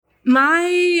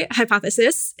My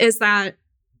hypothesis is that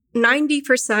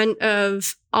 90%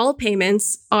 of all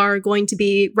payments are going to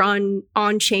be run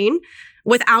on chain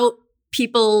without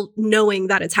people knowing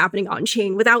that it's happening on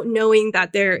chain, without knowing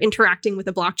that they're interacting with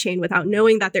a blockchain, without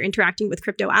knowing that they're interacting with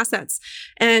crypto assets.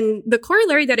 And the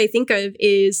corollary that I think of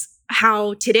is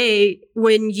how today,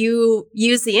 when you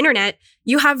use the internet,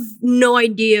 you have no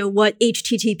idea what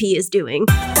HTTP is doing.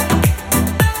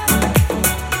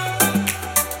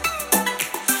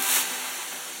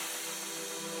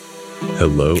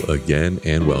 Hello again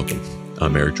and welcome.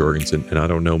 I'm Eric Jorgensen, and I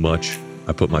don't know much.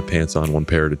 I put my pants on one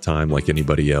pair at a time like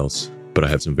anybody else, but I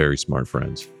have some very smart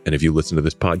friends. And if you listen to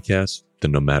this podcast,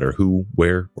 then no matter who,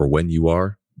 where, or when you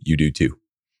are, you do too.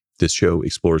 This show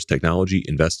explores technology,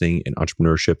 investing, and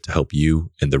entrepreneurship to help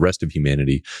you and the rest of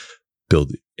humanity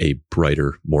build a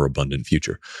brighter, more abundant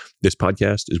future. This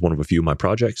podcast is one of a few of my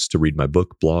projects. To read my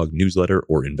book, blog, newsletter,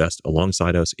 or invest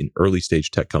alongside us in early stage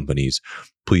tech companies,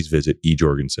 please visit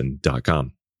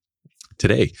ejorgensen.com.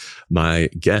 Today, my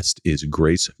guest is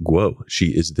Grace Guo. She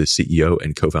is the CEO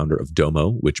and co-founder of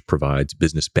Domo, which provides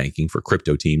business banking for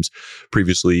crypto teams.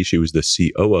 Previously, she was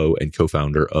the COO and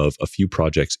co-founder of a few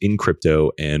projects in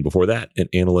crypto, and before that, an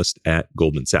analyst at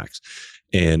Goldman Sachs.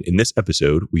 And in this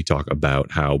episode, we talk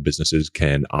about how businesses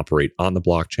can operate on the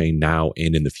blockchain now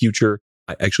and in the future.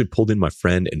 I actually pulled in my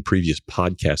friend and previous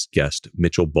podcast guest,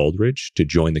 Baldridge, to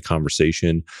join the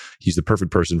conversation. He's the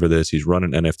perfect person for this. He's run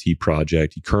an NFT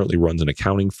project. He currently runs an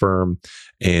accounting firm,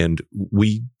 and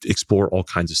we explore all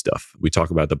kinds of stuff. We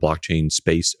talk about the blockchain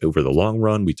space over the long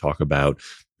run. We talk about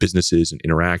businesses and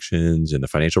interactions and the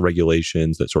financial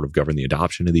regulations that sort of govern the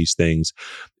adoption of these things.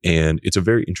 And it's a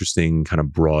very interesting kind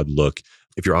of broad look.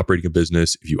 If you're operating a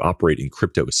business, if you operate in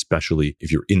crypto, especially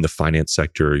if you're in the finance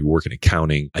sector, you work in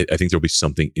accounting, I think there'll be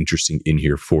something interesting in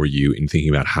here for you in thinking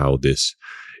about how this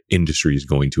industry is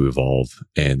going to evolve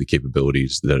and the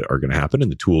capabilities that are going to happen and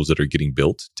the tools that are getting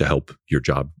built to help your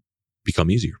job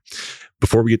become easier.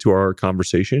 Before we get to our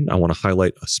conversation, I want to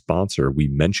highlight a sponsor we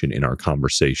mentioned in our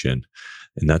conversation,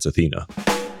 and that's Athena.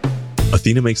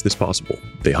 Athena makes this possible.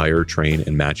 They hire, train,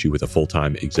 and match you with a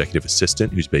full-time executive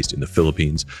assistant who's based in the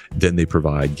Philippines. Then they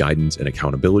provide guidance and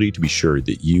accountability to be sure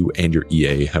that you and your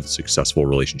EA have a successful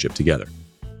relationship together.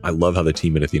 I love how the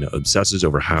team at Athena obsesses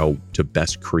over how to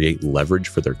best create leverage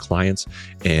for their clients,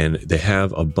 and they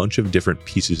have a bunch of different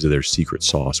pieces of their secret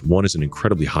sauce. One is an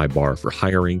incredibly high bar for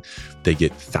hiring. They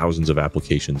get thousands of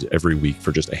applications every week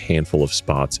for just a handful of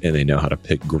spots, and they know how to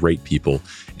pick great people.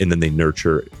 And then they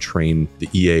nurture, train the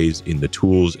EAs in the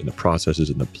tools and the processes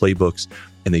and the playbooks,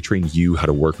 and they train you how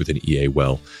to work with an EA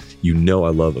well. You know I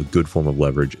love a good form of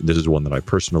leverage. This is one that I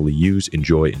personally use,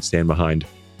 enjoy, and stand behind.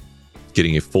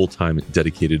 Getting a full-time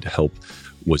dedicated help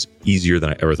was easier than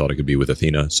I ever thought it could be with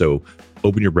Athena. So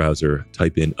open your browser,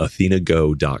 type in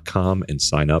athenago.com and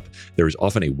sign up. There is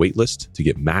often a wait list to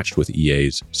get matched with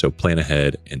EAs, so plan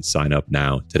ahead and sign up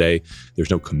now. Today, there's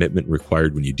no commitment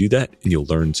required when you do that, and you'll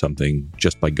learn something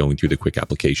just by going through the quick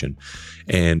application.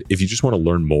 And if you just want to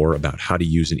learn more about how to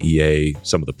use an EA,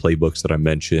 some of the playbooks that I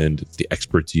mentioned, the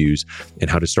experts use, and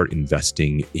how to start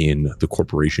investing in the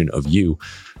corporation of you,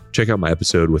 check out my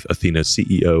episode with Athena's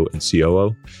CEO and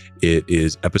COO. It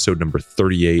is episode number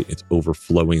 38. It's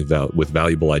overflowing with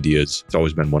valuable ideas. It's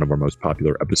always been one of our most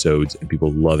popular episodes, and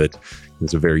people love it.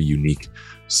 It's a very unique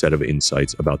set of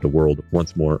insights about the world.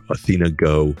 Once more,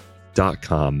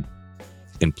 athenago.com.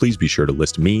 And please be sure to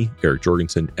list me, Eric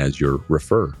Jorgensen, as your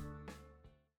refer.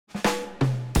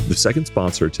 The second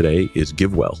sponsor today is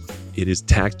GiveWell. It is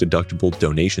tax-deductible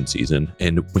donation season,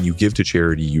 and when you give to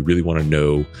charity, you really want to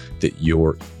know that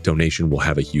your donation will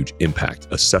have a huge impact.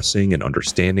 Assessing and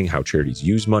understanding how charities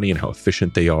use money and how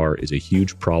efficient they are is a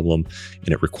huge problem, and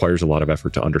it requires a lot of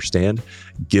effort to understand.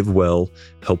 GiveWell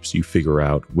helps you figure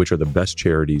out which are the best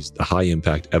charities, the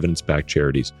high-impact, evidence-backed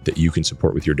charities that you can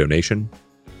support with your donation.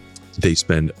 They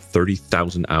spend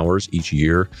 30,000 hours each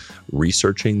year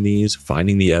researching these,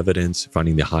 finding the evidence,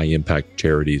 finding the high impact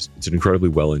charities. It's an incredibly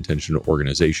well-intentioned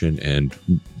organization, and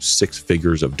 6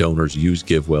 figures of donors use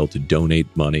GiveWell to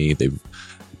donate money. They've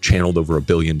channeled over $1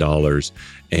 billion,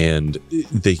 and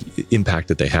the impact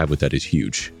that they have with that is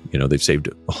huge. You know, they've saved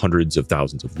hundreds of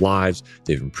thousands of lives.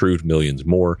 They've improved millions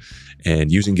more,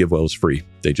 and using GiveWell is free.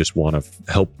 They just want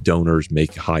to help donors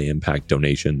make high impact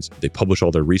donations. They publish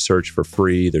all their research for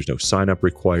free. There's no sign up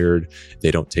required. They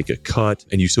don't take a cut,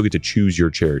 and you still get to choose your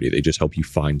charity. They just help you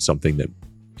find something that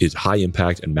is high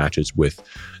impact and matches with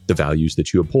the values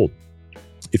that you uphold.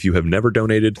 If you have never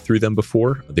donated through them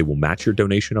before, they will match your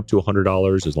donation up to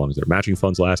 $100 as long as their matching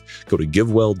funds last. Go to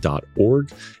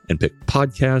givewell.org and pick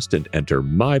podcast and enter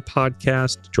my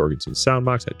podcast, Jorgensen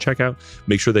Soundbox, at checkout.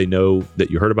 Make sure they know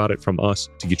that you heard about it from us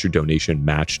to get your donation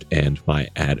matched and my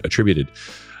ad attributed.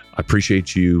 I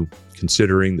appreciate you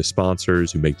considering the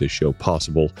sponsors who make this show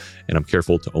possible, and I'm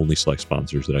careful to only select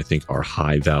sponsors that I think are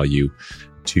high value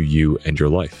to you and your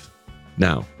life.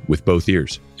 Now, with both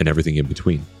ears and everything in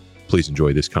between, please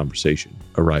enjoy this conversation,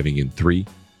 arriving in 3,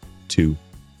 2,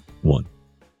 1.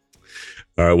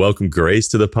 All right, welcome Grace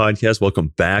to the podcast. Welcome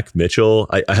back, Mitchell.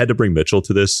 I had to bring Mitchell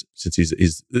to this since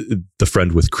he's the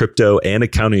friend with crypto and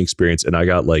accounting experience, and I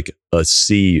got like a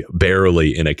C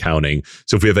barely in accounting.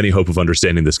 So if we have any hope of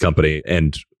understanding this company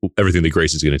and everything that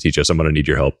Grace is going to teach us, I'm going to need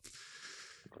your help.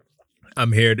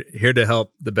 I'm here to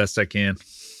help the best I can.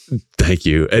 Thank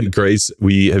you. And Grace,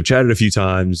 we have chatted a few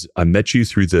times. I met you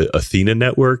through the Athena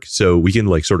network, so we can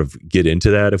like sort of get into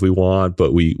that if we want,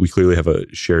 but we clearly have a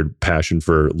shared passion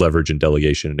for leverage and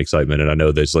delegation and excitement. And I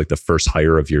know there's like the first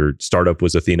hire of your startup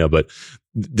was Athena, but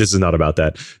this is not about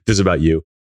that. This is about you.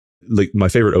 Like my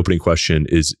favorite opening question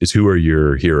is who are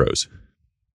your heroes?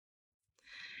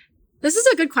 This is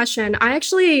a good question. I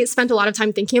actually spent a lot of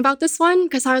time thinking about this one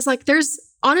because I was like, there's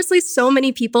honestly so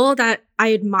many people that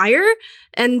I admire,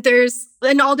 and there's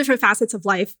in all different facets of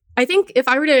life. I think if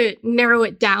I were to narrow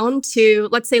it down to,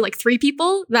 let's say, like 3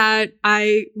 people that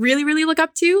I really, really look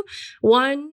up to,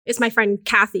 one is my friend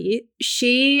Kathy.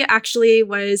 She actually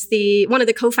was one of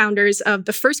the co-founders of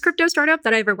the first crypto startup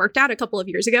that I ever worked at a couple of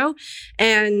years ago.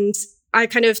 And I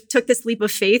kind of took this leap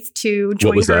of faith to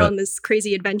join her on this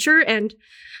crazy adventure. And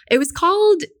it was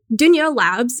called Dunya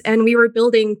Labs, and we were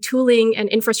building tooling and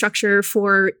infrastructure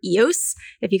for EOS,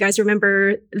 if you guys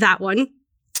remember that one.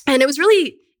 And it was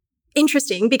really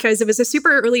interesting because it was a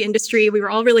super early industry. We were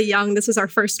all really young. This was our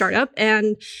first startup,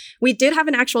 and we did have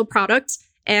an actual product,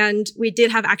 and we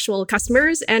did have actual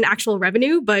customers and actual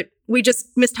revenue, but we just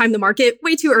mistimed the market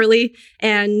way too early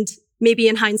and maybe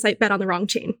in hindsight bet on the wrong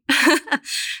chain.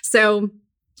 So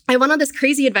I went on this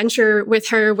crazy adventure with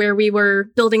her where we were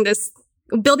building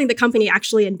the company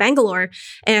actually in Bangalore.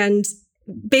 And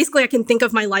basically I can think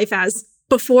of my life as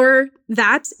before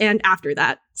that and after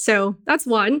that. So that's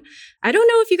one. I don't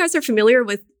know if you guys are familiar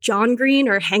with John Green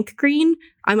or Hank Green.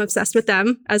 I'm obsessed with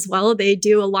them as well. They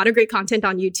do a lot of great content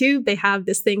on YouTube. They have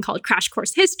this thing called Crash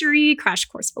Course History, Crash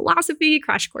Course Philosophy,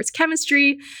 Crash Course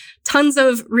Chemistry, tons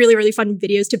of really, really fun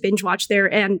videos to binge watch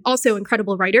there, and also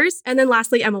incredible writers. And then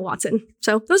lastly, Emma Watson.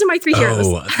 So those are my 3 heroes.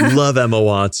 Oh, I love Emma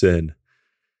Watson.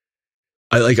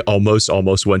 I like almost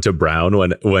went to Brown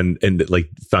when like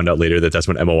found out later that that's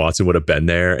when Emma Watson would have been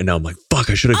there. And now I'm like, fuck,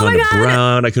 I should have gone to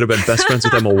Brown. I could have been best friends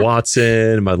with Emma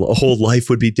Watson. My whole life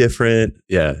would be different.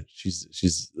 Yeah,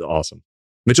 she's awesome.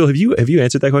 Mitchell, have you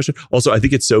answered that question? Also, I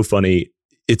think it's so funny.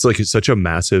 It's like such a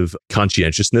massive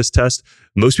conscientiousness test.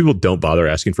 Most people don't bother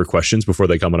asking for questions before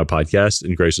they come on a podcast.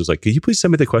 And Grace was like, could you please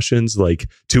send me the questions like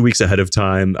 2 weeks ahead of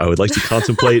time? I would like to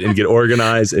contemplate and get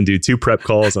organized and do 2 prep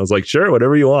calls. And I was like, sure,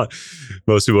 whatever you want.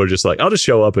 Most people are just like, I'll just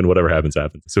show up and whatever happens,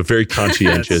 happens. So very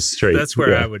conscientious trait. That's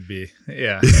where I would be.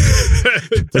 Yeah.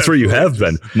 That's where you have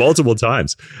been multiple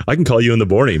times. I can call you in the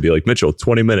morning and be like, Mitchell,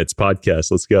 20 minutes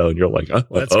podcast. Let's go. And you're like,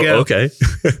 let's go. Okay.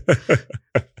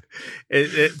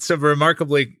 It's a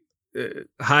remarkably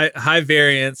high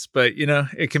variance, but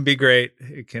it can be great.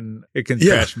 It can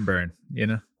crash and burn.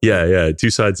 Yeah. 2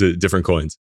 sides of different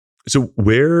coins. So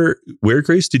where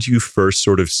Grace did you first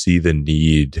sort of see the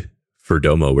need for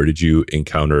Domo? Where did you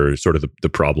encounter sort of the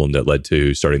problem that led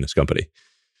to starting this company?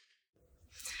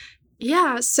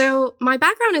 Yeah, so my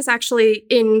background is actually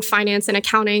in finance and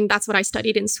accounting. That's what I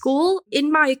studied in school.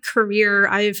 In my career,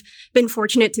 I've been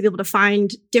fortunate to be able to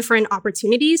find different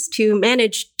opportunities to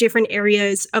manage different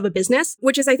areas of a business,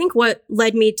 which is, I think, what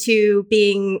led me to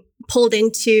being pulled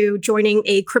into joining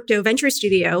a crypto venture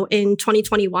studio in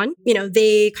 2021.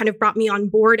 They kind of brought me on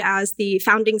board as the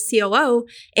founding COO,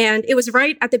 and it was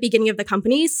right at the beginning of the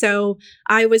company. So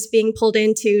I was being pulled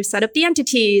in to set up the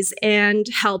entities and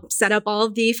help set up all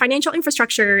of the financial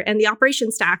infrastructure and the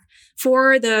operation stack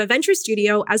for the venture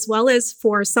studio, as well as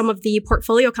for some of the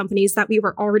portfolio companies that we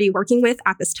were already working with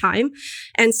at this time.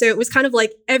 And so it was kind of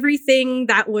like everything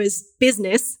that was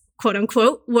business, quote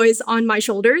unquote, was on my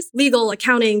shoulders: legal,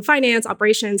 accounting, finance,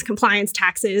 operations, compliance,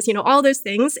 taxes, all those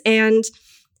things. And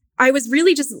I was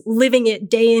really just living it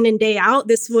day in and day out.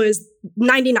 This was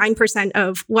 99%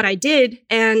 of what I did.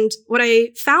 And what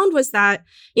I found was that,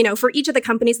 for each of the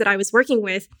companies that I was working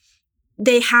with,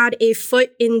 they had a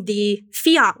foot in the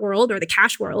fiat world or the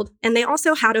cash world, and they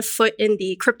also had a foot in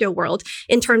the crypto world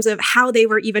in terms of how they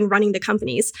were even running the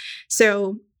companies.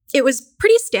 So it was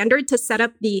pretty standard to set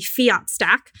up the fiat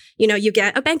stack. You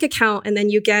get a bank account and then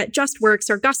you get JustWorks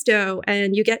or Gusto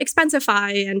and you get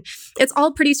Expensify, and it's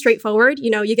all pretty straightforward.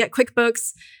 You get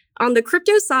QuickBooks. On the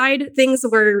crypto side, things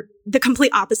were the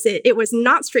complete opposite. It was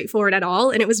not straightforward at all.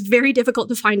 And it was very difficult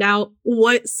to find out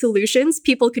what solutions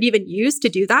people could even use to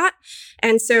do that.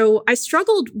 And so I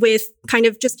struggled with kind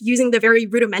of just using the very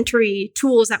rudimentary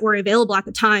tools that were available at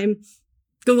the time,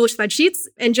 Google spreadsheets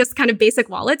and just kind of basic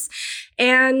wallets.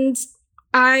 And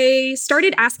I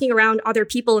started asking around other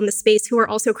people in the space who are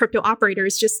also crypto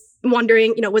operators, just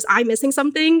wondering, was I missing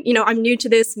something? I'm new to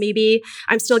this. Maybe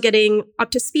I'm still getting up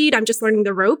to speed. I'm just learning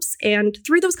the ropes. And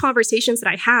through those conversations that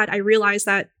I had, I realized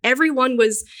that everyone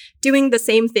was doing the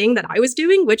same thing that I was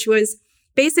doing, which was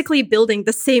basically building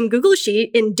the same Google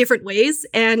Sheet in different ways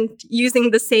and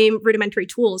using the same rudimentary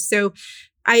tools. So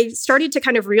I started to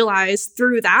kind of realize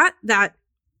through that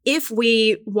if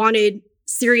we wanted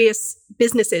serious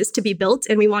businesses to be built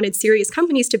and we wanted serious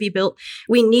companies to be built,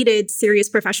 we needed serious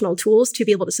professional tools to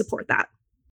be able to support that.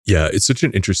 Yeah, it's such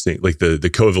an interesting, like the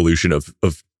co-evolution of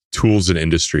tools in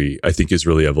industry, I think is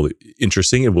really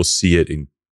interesting, and we'll see it in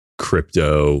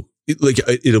crypto.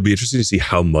 It'll be interesting to see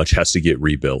how much has to get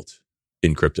rebuilt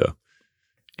in crypto.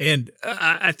 And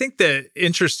I think the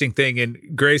interesting thing, and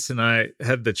Grace and I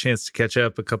had the chance to catch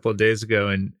up a couple of days ago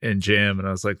and jam, and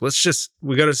I was like,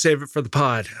 we got to save it for the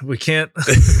pod. We can't,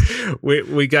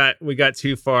 we got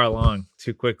too far along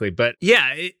too quickly. But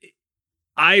yeah,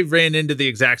 I ran into the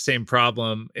exact same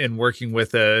problem in working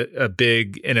with a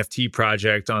big NFT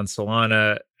project on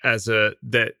Solana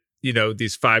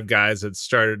these 5 guys had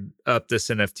started up this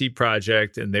NFT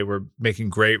project and they were making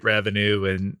great revenue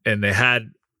and they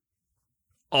had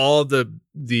all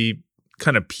the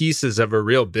kind of pieces of a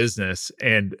real business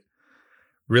and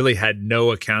really had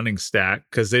no accounting stack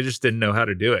because they just didn't know how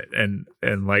to do it. And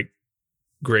like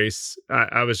Grace,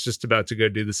 I was just about to go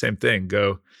do the same thing.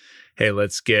 Go, hey,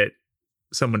 let's get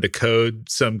someone to code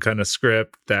some kind of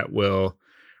script that will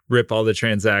rip all the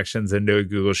transactions into a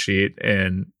Google Sheet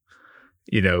and,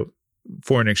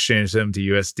 foreign exchange them to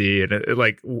USD.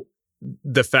 And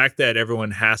the fact that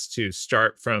everyone has to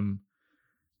start from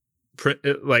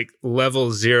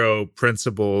level 0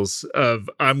 principles of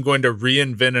I'm going to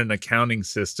reinvent an accounting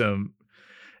system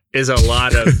is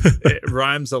it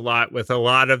rhymes a lot with a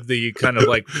lot of the kind of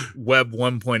like web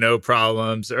 1.0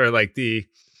 problems, or like the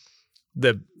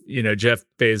Jeff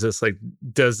Bezos, like,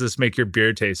 does this make your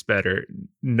beer taste better?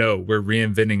 No, we're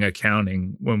reinventing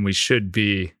accounting when we should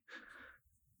be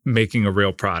making a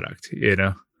real product,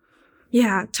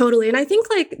 Yeah, totally. And I think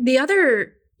like the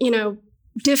other,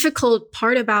 difficult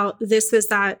part about this was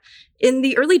that in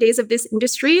the early days of this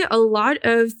industry, a lot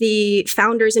of the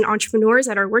founders and entrepreneurs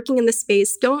that are working in the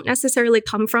space don't necessarily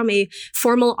come from a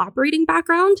formal operating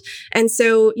background. And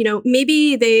so,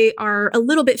 maybe they are a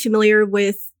little bit familiar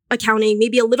with accounting,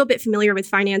 maybe a little bit familiar with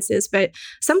finances, but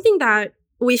something that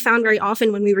we found very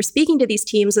often when we were speaking to these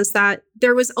teams is that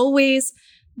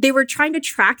they were trying to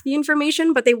track the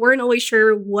information, but they weren't always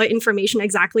sure what information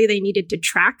exactly they needed to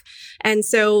track. And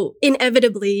so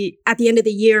inevitably, at the end of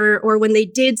the year, or when they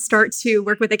did start to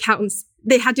work with accountants,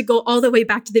 they had to go all the way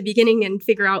back to the beginning and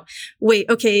figure out, wait,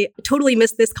 okay, totally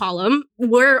missed this column.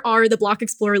 Where are the Block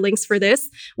Explorer links for this?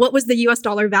 What was the US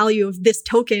dollar value of this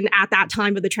token at that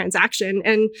time of the transaction?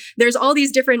 And there's all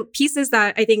these different pieces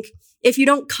that I think if you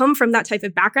don't come from that type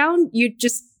of background, you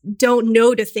just don't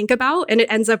know to think about. And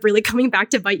it ends up really coming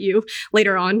back to bite you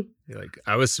later on. You're like,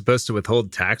 I was supposed to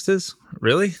withhold taxes?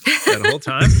 Really? That whole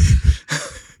time?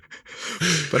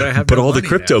 But I have But no all the money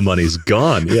crypto now. money's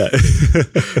gone. Yeah.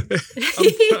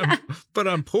 But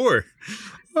I'm poor.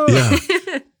 Yeah.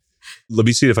 Let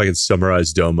me see if I can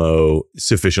summarize Domo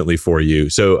sufficiently for you.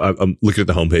 So I'm looking at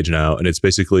the homepage now, and it's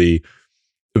basically,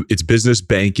 it's business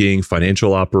banking,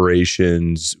 financial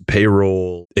operations,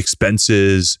 payroll,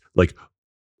 expenses, like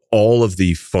all of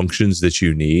the functions that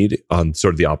you need on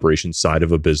sort of the operations side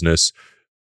of a business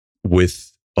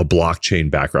with a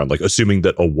blockchain background, like assuming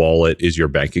that a wallet is your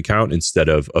bank account instead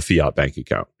of a fiat bank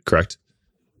account, correct?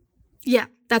 Yeah,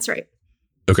 that's right.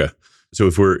 Okay. So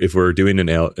if we're doing an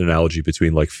analogy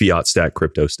between like fiat stack,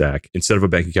 crypto stack, instead of a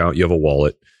bank account, you have a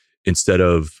wallet. Instead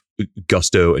of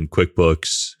Gusto and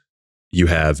QuickBooks, you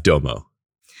have Domo.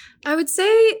 I would say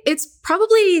it's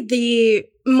probably the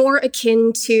more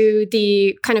akin to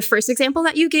the kind of first example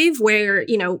that you gave, where,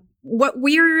 what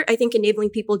we're, I think,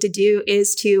 enabling people to do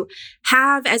is to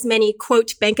have as many,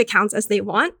 quote, bank accounts as they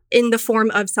want in the form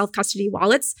of self-custody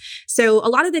wallets. So a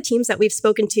lot of the teams that we've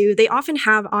spoken to, they often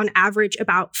have on average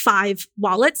about 5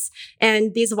 wallets.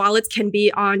 And these wallets can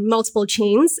be on multiple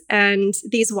chains. And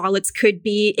these wallets could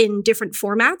be in different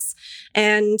formats.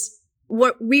 And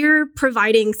what we're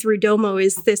providing through Domo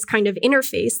is this kind of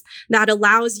interface that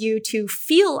allows you to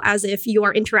feel as if you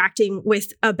are interacting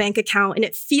with a bank account, and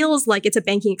it feels like it's a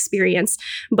banking experience.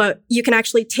 But you can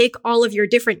actually take all of your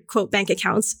different quote bank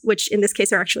accounts, which in this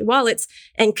case are actually wallets,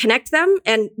 and connect them.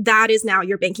 And that is now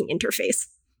your banking interface.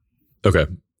 Okay.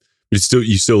 You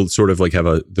still sort of like have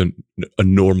a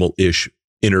normal-ish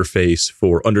interface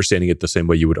for understanding it the same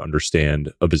way you would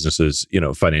understand a business's,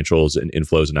 financials and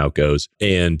inflows and outgoes.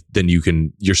 And then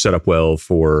you're set up well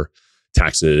for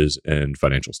taxes and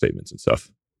financial statements and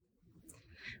stuff.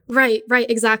 Right,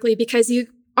 exactly. Because you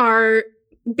are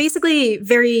basically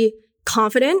very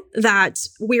confident that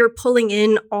we're pulling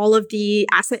in all of the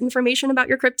asset information about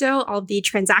your crypto, all of the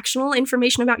transactional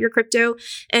information about your crypto.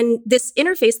 And this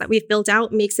interface that we've built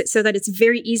out makes it so that it's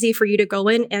very easy for you to go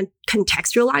in and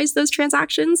contextualize those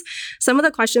transactions. Some of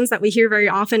the questions that we hear very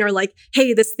often are like,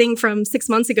 hey, this thing from 6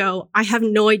 months ago, I have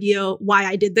no idea why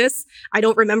I did this. I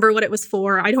don't remember what it was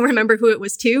for. I don't remember who it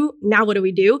was to. Now what do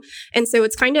we do? And so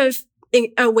it's kind of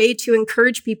a way to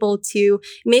encourage people to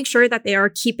make sure that they are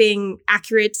keeping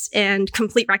accurate and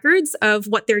complete records of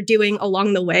what they're doing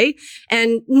along the way,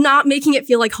 and not making it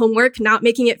feel like homework, not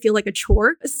making it feel like a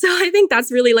chore. So I think that's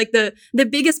really like the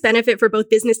biggest benefit for both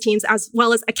business teams as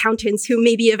well as accountants who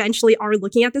maybe eventually are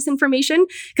looking at this information,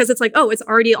 because it's like, oh, it's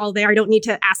already all there. I don't need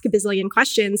to ask a bazillion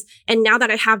questions. And now that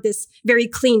I have this very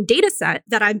clean data set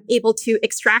that I'm able to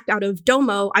extract out of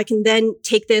Domo, I can then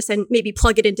take this and maybe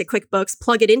plug it into QuickBooks,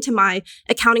 plug it into my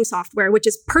accounting software, which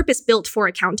is purpose-built for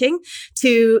accounting,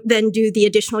 to then do the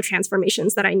additional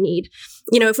transformations that I need.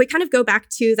 If we kind of go back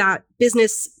to that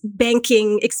business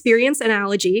banking experience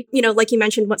analogy, like you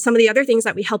mentioned, what some of the other things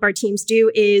that we help our teams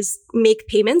do is make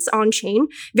payments on chain,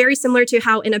 very similar to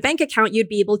how in a bank account, you'd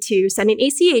be able to send an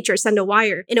ACH or send a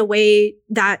wire in a way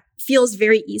that feels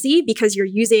very easy because you're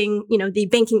using, the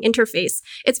banking interface.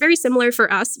 It's very similar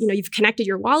for us. You've connected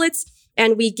your wallets,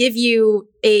 and we give you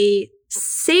a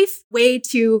safe way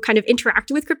to kind of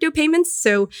interact with crypto payments.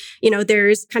 So,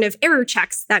 there's kind of error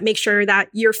checks that make sure that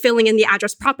you're filling in the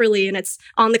address properly and it's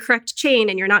on the correct chain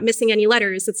and you're not missing any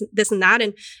letters, it's this and that,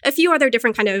 and a few other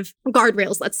different kind of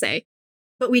guardrails, let's say.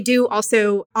 But we do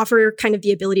also offer kind of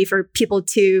the ability for people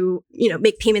to,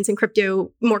 make payments in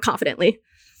crypto more confidently.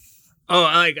 Oh,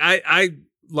 I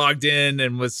logged in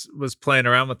and was playing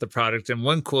around with the product. And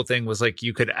one cool thing was like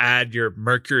you could add your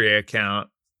Mercury account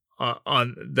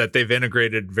on that they've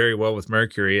integrated very well with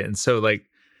Mercury. And so like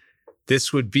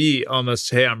this would be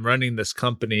almost, hey, I'm running this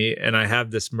company and I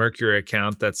have this Mercury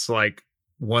account that's like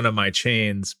one of my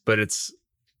chains, but it's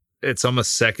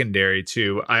almost secondary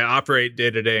to, I operate day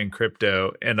to day in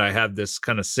crypto and I have this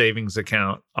kind of savings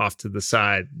account off to the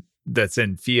side that's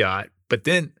in fiat. But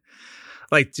then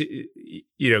like,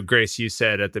 Grace, you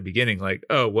said at the beginning, like,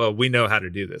 oh, well, we know how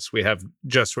to do this. We have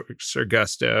JustWorks or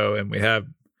Gusto, and we have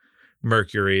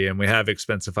Mercury, and we have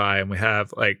Expensify, and we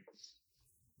have like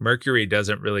Mercury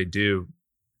doesn't really do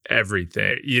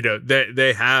everything.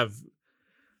 They have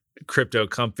crypto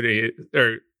company,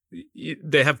 or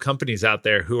they have companies out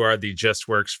there who are the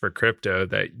JustWorks for crypto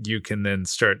that you can then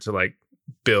start to like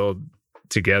build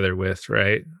together with,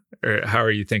 right? Or how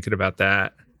are you thinking about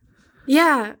that?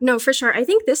 Yeah, no, for sure. I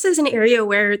think this is an area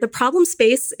where the problem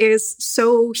space is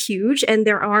so huge, and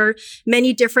there are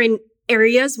many different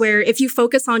areas where if you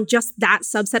focus on just that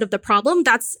subset of the problem,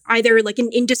 that's either like an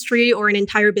industry or an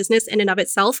entire business in and of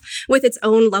itself with its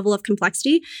own level of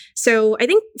complexity. So I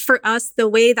think for us, the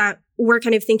way that we're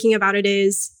kind of thinking about it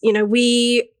is,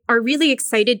 we are really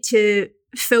excited to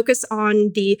focus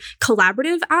on the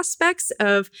collaborative aspects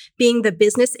of being the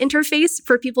business interface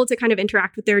for people to kind of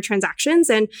interact with their transactions.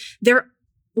 And there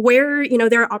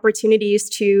are opportunities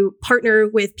to partner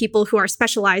with people who are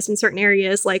specialized in certain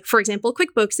areas. Like, for example,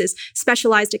 QuickBooks is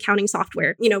specialized accounting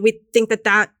software. We think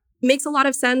that makes a lot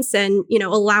of sense and,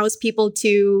 allows people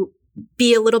to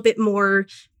be a little bit more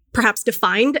perhaps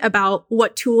defined about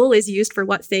what tool is used for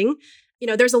what thing.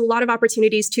 There's a lot of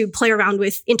opportunities to play around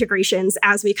with integrations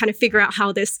as we kind of figure out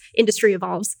how this industry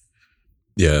evolves.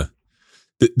 Yeah.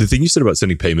 The thing you said about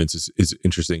sending payments is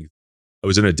interesting. I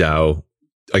was in a DAO.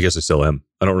 I guess I still am.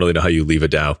 I don't really know how you leave a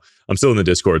DAO. I'm still in the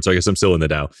Discord, so I guess I'm still in the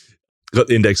DAO. Got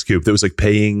the Index Cube that was like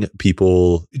paying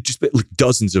people, just like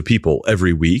dozens of people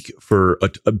every week for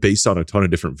based on a ton of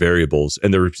different variables.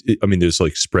 And there's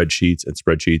like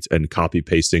spreadsheets and copy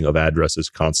pasting of addresses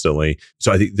constantly.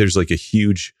 So I think there's like a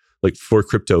huge, like for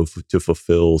crypto to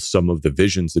fulfill some of the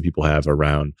visions that people have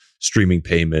around streaming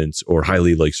payments or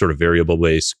highly like sort of variable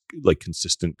based, like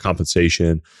consistent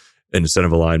compensation and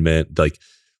incentive alignment, like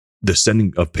the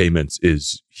sending of payments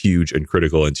is huge and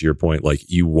critical. And to your point, like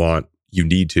you want you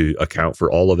need to account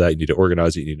for all of that. You need to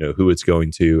organize it. You need to know who it's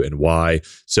going to and why,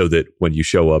 so that when you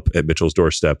show up at Mitchell's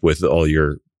doorstep with all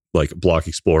your like block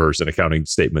explorers and accounting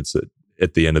statements that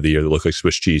at the end of the year that look like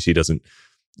Swiss cheese, he doesn't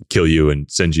kill you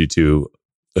and send you to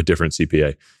a different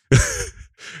CPA.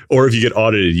 Or if you get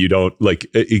audited, you don't like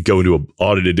you go into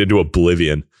audited into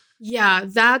oblivion. Yeah,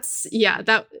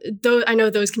 I know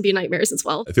those can be nightmares as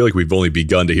well. I feel like we've only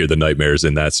begun to hear the nightmares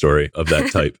in that story of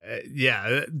that type.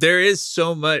 Yeah, there is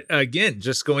so much. Again,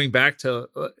 just going back to,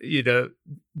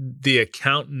 the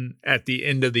accountant at the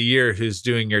end of the year who's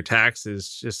doing your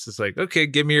taxes, just is like, okay,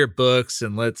 give me your books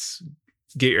and let's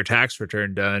get your tax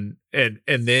return done. And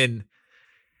then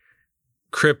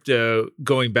crypto,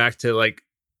 going back to like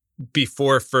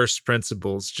before first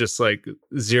principles, just like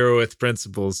zeroth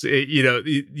principles,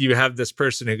 you have this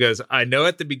person who goes, I know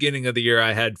at the beginning of the year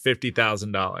I had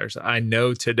 $50,000. I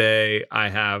know today I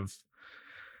have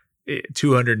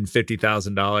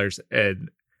 $250,000 and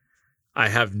I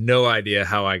have no idea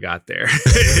how I got there.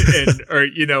 Or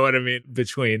you know what I mean?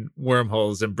 Between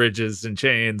wormholes and bridges and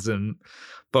chains and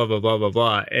blah, blah, blah, blah,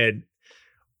 blah. And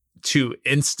to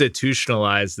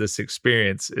institutionalize this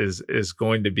experience is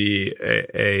going to be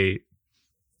a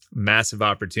massive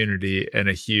opportunity and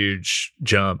a huge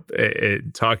jump.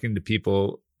 Talking to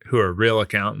people who are real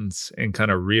accountants and kind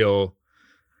of real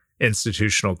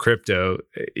institutional crypto,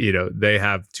 they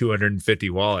have 250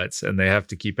 wallets and they have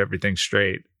to keep everything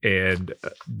straight, and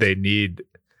they need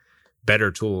better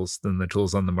tools than the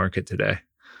tools on the market today.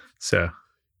 So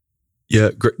yeah,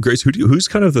 Grace, who's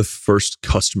kind of the first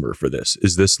customer for this?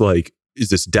 Is this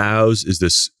DAOs? Is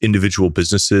this individual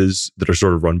businesses that are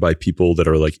sort of run by people that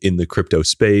are like in the crypto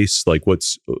space? Like what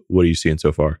are you seeing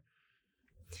so far?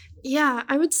 Yeah,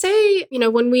 I would say,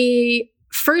 when we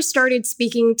first started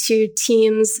speaking to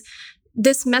teams,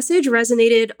 this message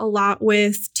resonated a lot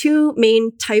with two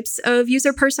main types of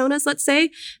user personas, let's say.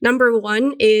 Number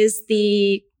one is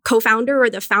the co-founder or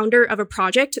the founder of a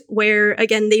project where,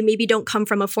 again, they maybe don't come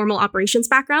from a formal operations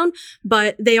background,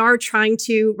 but they are trying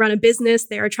to run a business.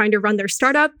 They are trying to run their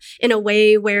startup in a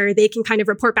way where they can kind of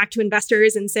report back to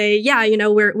investors and say, yeah,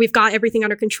 we've got everything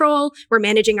under control. We're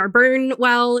managing our burn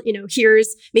well.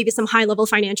 Here's maybe some high level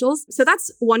financials. So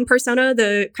that's one persona,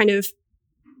 the kind of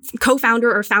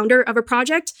co-founder or founder of a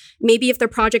project. Maybe if the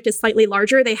project is slightly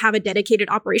larger, they have a dedicated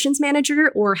operations manager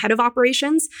or head of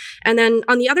operations. And then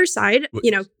on the other side,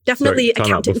 definitely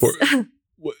accountants.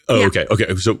 Yeah.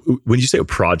 Okay. So when you say a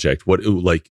project, what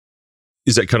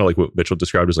is that kind of like what Mitchell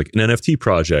described as like an NFT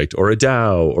project or a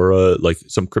DAO or like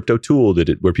some crypto tool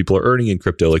where people are earning in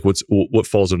crypto? Like what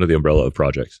falls under the umbrella of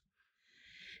projects?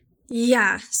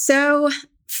 Yeah. So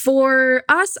for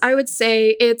us, I would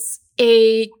say it's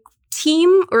a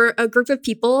team or a group of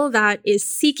people that is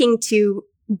seeking to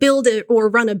build it or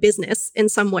run a business in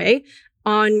some way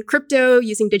on crypto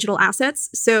using digital assets.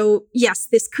 So yes,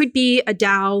 this could be a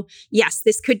DAO. Yes,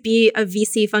 this could be a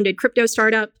VC funded crypto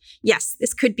startup. Yes,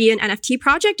 this could be an NFT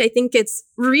project. I think it's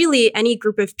really any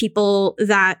group of people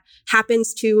that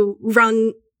happens to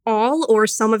run all or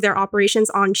some of their operations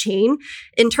on chain.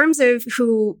 In terms of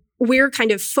who we're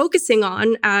kind of focusing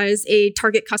on as a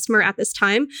target customer at this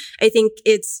time, I think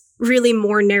it's really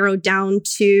more narrowed down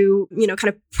to, kind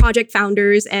of project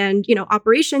founders and,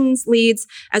 operations leads,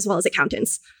 as well as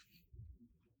accountants.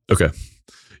 Okay.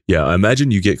 Yeah. I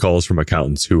imagine you get calls from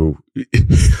accountants who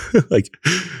I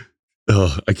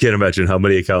can't imagine how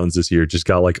many accountants this year just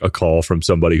got like a call from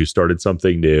somebody who started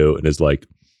something new and is like,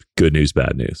 good news,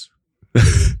 bad news.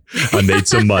 I made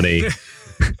some money.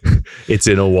 It's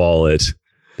in a wallet.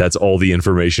 That's all the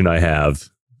information I have.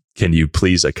 Can you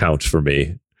please account for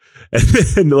me?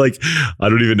 And I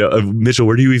don't even know, Mitchell,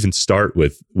 where do you even start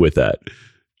with that?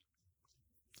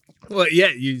 Well, yeah,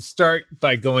 you start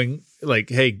by going like,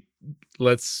 hey,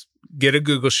 let's get a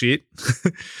Google sheet.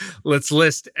 Let's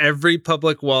list every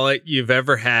public wallet you've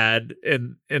ever had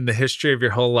in the history of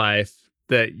your whole life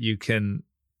that you can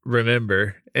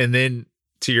remember. And then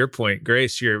to your point,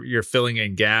 Grace, you're filling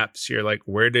in gaps. You're like,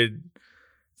 where did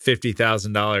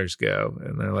 $50,000 go?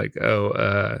 And they're like,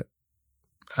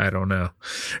 I don't know.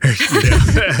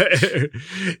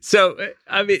 So,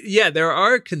 I mean, yeah, there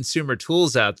are consumer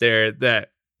tools out there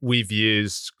that we've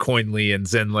used, Coinly and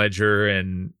Zen Ledger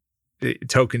and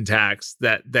Token Tax,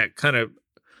 that kind of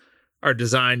are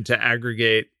designed to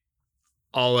aggregate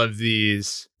all of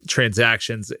these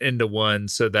transactions into one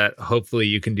so that hopefully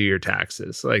you can do your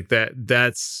taxes. Like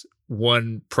that's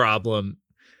one problem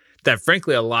that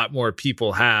frankly a lot more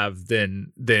people have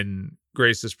than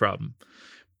Grace's problem.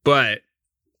 But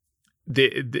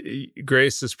the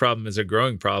Grace's problem is a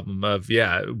growing problem of,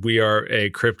 we are a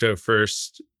crypto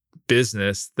first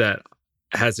business that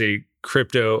has a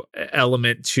crypto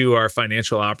element to our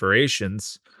financial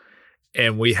operations,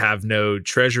 and we have no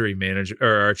treasury manager,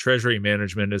 or our treasury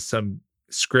management is some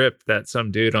script that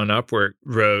some dude on Upwork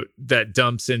wrote that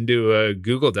dumps into a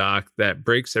Google Doc that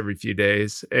breaks every few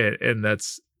days, and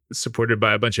that's supported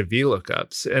by a bunch of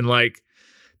VLOOKUPs. And like,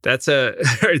 that's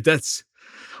that's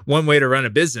one way to run a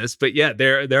business. But yeah,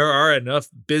 there are enough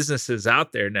businesses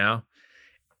out there now.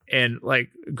 And like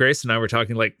Grace and I were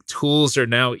talking, like, tools are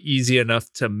now easy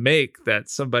enough to make that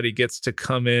somebody gets to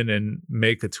come in and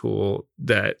make a tool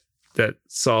that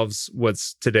solves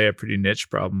what's today a pretty niche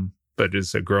problem, but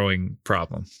is a growing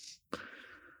problem.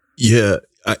 Yeah,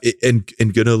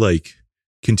 and gonna like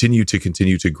continue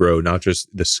to grow, not just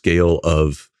the scale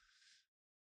of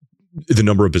the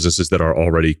number of businesses that are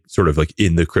already sort of like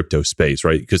in the crypto space,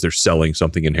 right? Because they're selling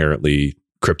something inherently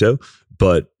crypto,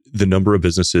 but the number of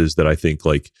businesses that I think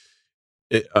like,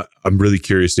 I'm really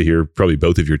curious to hear probably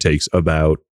both of your takes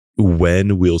about when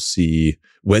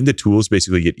the tools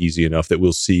basically get easy enough that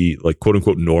we'll see like quote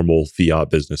unquote normal fiat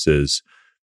businesses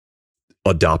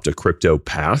adopt a crypto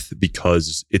path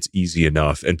because it's easy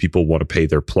enough and people want to pay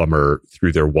their plumber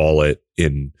through their wallet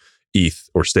in ETH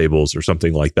or stables or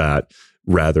something like that,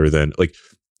 rather than like,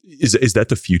 is that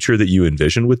the future that you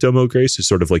envision with Domo, Grace, is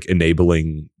sort of like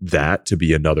enabling that to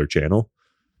be another channel?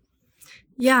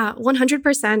 Yeah,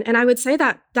 100%. And I would say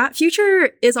that that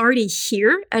future is already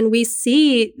here. And we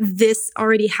see this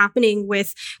already happening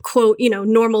with, quote,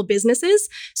 normal businesses.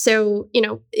 So,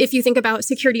 if you think about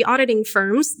security auditing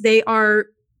firms, they are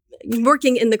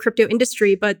working in the crypto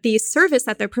industry, but the service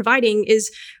that they're providing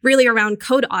is really around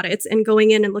code audits and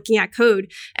going in and looking at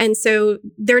code. And so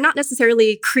they're not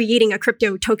necessarily creating a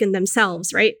crypto token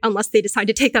themselves, right? Unless they decide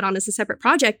to take that on as a separate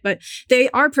project, but they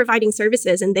are providing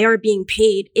services and they are being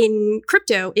paid in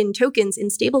crypto, in tokens,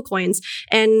 in stable coins.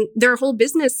 And their whole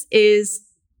business is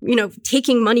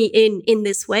taking money in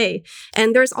this way.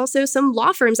 And there's also some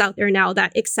law firms out there now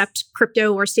that accept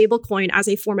crypto or stablecoin as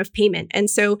a form of payment. And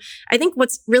so I think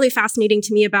what's really fascinating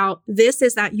to me about this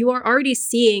is that you are already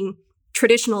seeing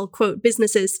traditional, quote,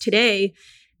 businesses today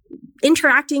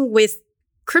interacting with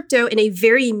crypto in a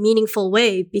very meaningful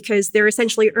way because they're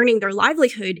essentially earning their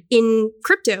livelihood in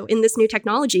crypto, in this new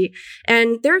technology.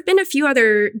 And there have been a few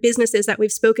other businesses that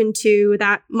we've spoken to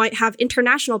that might have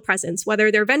international presence,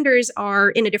 whether their vendors are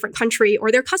in a different country or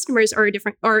their customers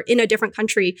are in a different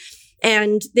country.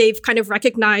 And they've kind of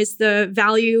recognized the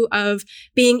value of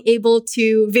being able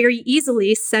to very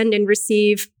easily send and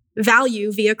receive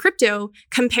value via crypto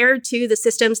compared to the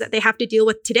systems that they have to deal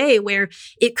with today, where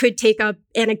it could take up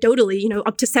anecdotally,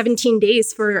 up to 17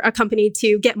 days for a company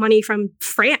to get money from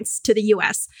France to the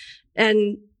US.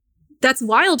 And that's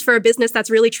wild for a business that's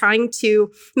really trying to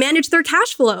manage their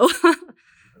cash flow.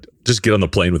 Just get on the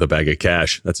plane with a bag of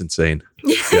cash. That's insane.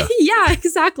 Yeah. Yeah,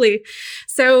 exactly.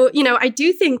 So, I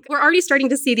do think we're already starting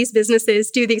to see these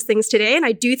businesses do these things today. And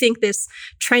I do think this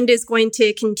trend is going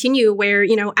to continue where,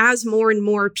 as more and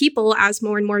more people, as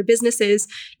more and more businesses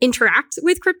interact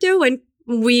with crypto, and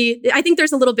I think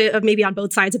there's a little bit of maybe on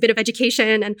both sides, a bit of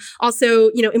education and also,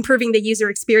 improving the user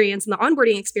experience and the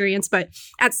onboarding experience. But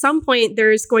at some point,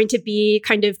 there's going to be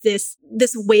kind of this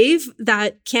wave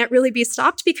that can't really be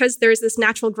stopped because there's this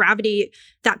natural gravity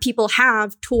that people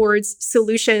have towards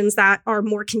solutions that are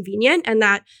more convenient and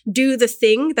that do the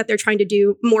thing that they're trying to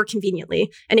do more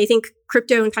conveniently. And I think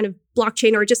crypto and kind of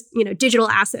blockchain, or just, digital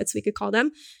assets, we could call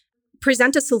them,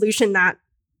 present a solution that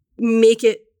make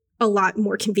it a lot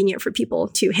more convenient for people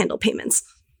to handle payments.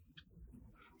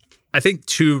 I think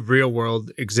two real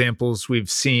world examples we've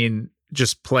seen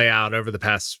just play out over the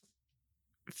past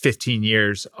 15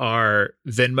 years are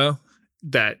Venmo,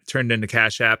 that turned into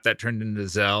Cash App, that turned into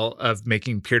Zelle, of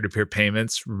making peer-to-peer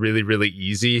payments really, really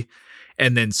easy.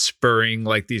 And then spurring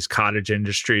like these cottage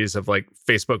industries of like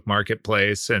Facebook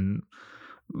Marketplace and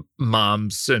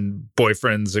moms and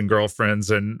boyfriends and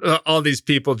girlfriends and all these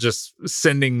people just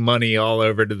sending money all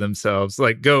over to themselves.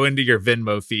 Like, go into your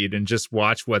Venmo feed and just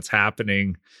watch what's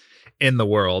happening in the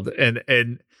world.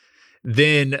 And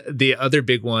then the other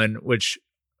big one, which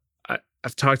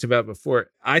I've talked about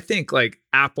before, I think like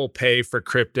Apple Pay for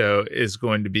crypto is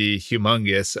going to be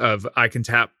humongous. Of I can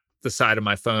tap the side of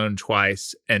my phone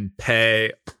twice and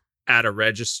pay at a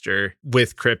register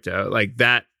with crypto. Like,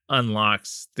 that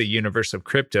unlocks the universe of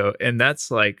crypto. And that's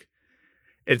like,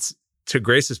 it's, to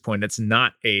Grace's point, it's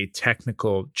not a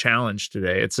technical challenge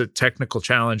today. It's a technical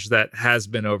challenge that has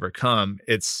been overcome.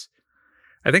 It's,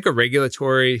 I think, a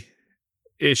regulatory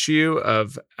issue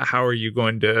of how are you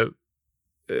going to,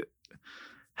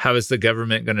 how is the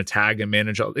government going to tag and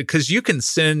manage all, because you can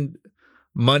send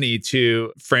money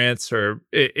to France or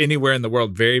anywhere in the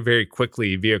world very, very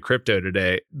quickly via crypto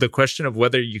today. The question of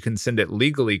whether you can send it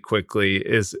legally quickly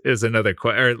is another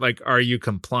question. Or like, are you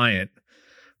compliant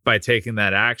by taking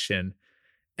that action?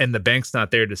 And the bank's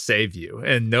not there to save you,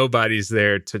 and nobody's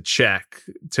there to check.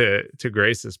 To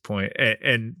Grace's point,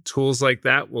 and tools like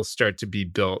that will start to be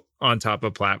built on top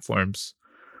of platforms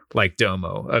like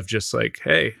Domo, of just like,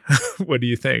 hey, what do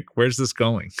you think? Where's this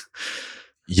going?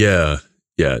 Yeah.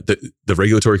 The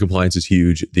regulatory compliance is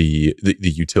huge. The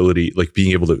utility, like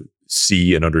being able to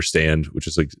see and understand, which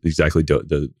is like exactly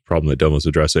the problem that Domo's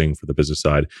addressing for the business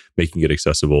side, making it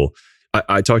accessible.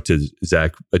 I talked to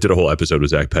Zach. I did a whole episode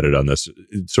with Zach Pettit on this,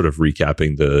 sort of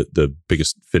recapping the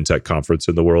biggest fintech conference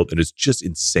in the world. And it's just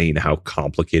insane how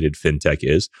complicated fintech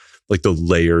is. Like the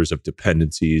layers of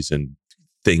dependencies and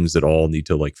things that all need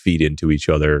to like feed into each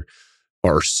other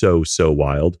are so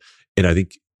wild. And I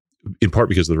think in part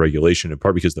because of the regulation, in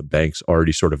part because the banks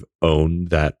already sort of own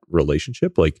that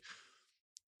relationship. Like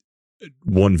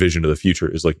one vision of the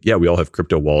future is like, yeah, we all have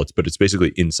crypto wallets, but it's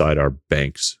basically inside our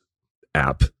bank's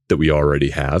app that we already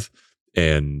have.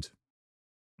 And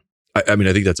I mean,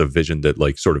 I think that's a vision that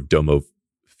like sort of Domo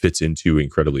fits into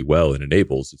incredibly well and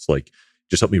enables. It's like,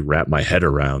 just help me wrap my head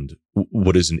around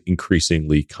what is an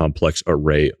increasingly complex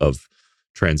array of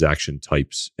transaction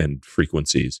types and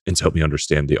frequencies, and to help me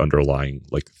understand the underlying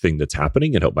like thing that's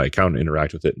happening, and help my accountant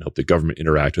interact with it, and help the government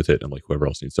interact with it, and like whoever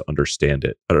else needs to understand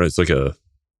it. I don't know. It's like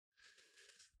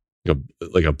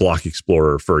a block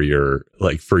explorer for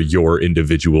your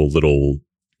individual little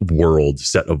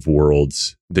set of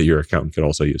worlds that your accountant can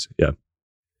also use. Yeah.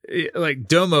 Like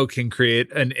Domo can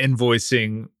create an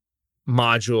invoicing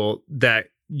module that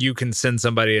you can send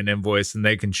somebody an invoice and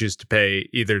they can choose to pay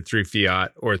either through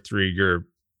fiat or through your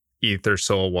Ether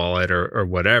Sol wallet or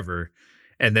whatever.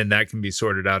 And then that can be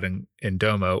sorted out in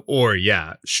Domo. Or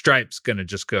Stripe's going to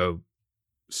just go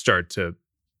start to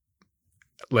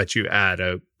let you add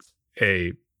a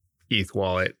ETH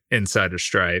wallet inside of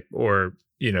Stripe, or,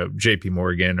 JP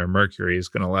Morgan or Mercury is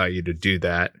going to allow you to do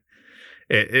that.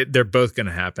 They're both going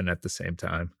to happen at the same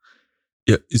time.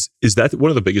 Yeah. Is that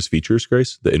one of the biggest features,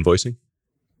 Grace, the invoicing?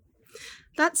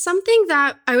 That's something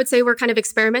that I would say we're kind of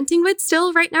experimenting with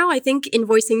still right now. I think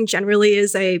invoicing generally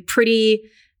is a pretty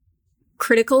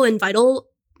critical and vital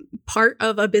part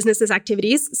of a business's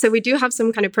activities. So we do have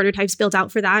some kind of prototypes built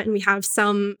out for that. And we have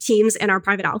some teams in our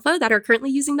private alpha that are currently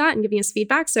using that and giving us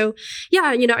feedback. So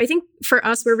I think for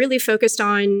us, we're really focused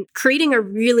on creating a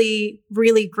really,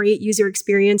 really great user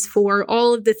experience for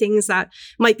all of the things that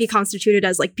might be constituted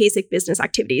as like basic business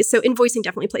activities. So invoicing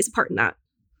definitely plays a part in that.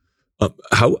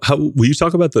 How will you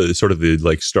talk about the sort of the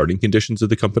like starting conditions of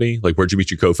the company? Like, where'd you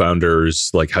meet your co-founders?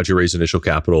 Like, how'd you raise initial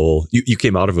capital? You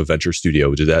came out of a venture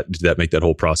studio. Did that make that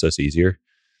whole process easier?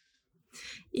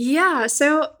 Yeah.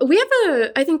 So we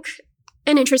have I think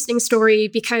an interesting story,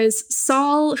 because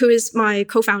Saul, who is my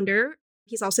co-founder,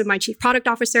 he's also my chief product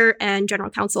officer and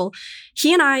general counsel.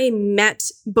 He and I met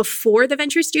before the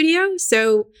venture studio.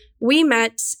 So we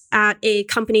met at a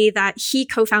company that he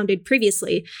co-founded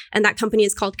previously, and that company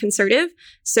is called Concertive.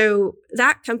 So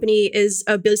that company is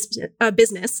a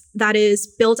business that is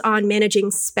built on managing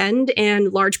spend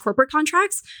and large corporate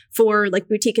contracts for like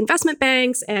boutique investment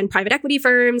banks and private equity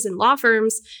firms and law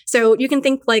firms. So you can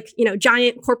think like,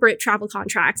 giant corporate travel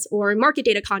contracts or market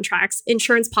data contracts,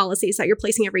 insurance policies that you're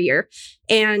placing every year.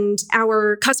 And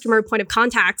our customer point of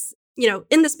contacts,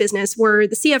 in this business were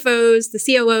the CFOs, the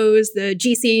COOs, the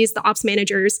GCs, the ops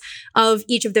managers of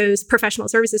each of those professional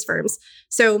services firms.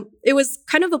 So it was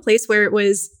kind of a place where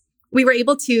we were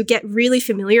able to get really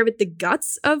familiar with the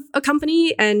guts of a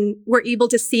company, and we're able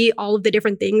to see all of the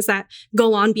different things that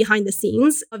go on behind the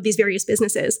scenes of these various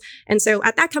businesses. And so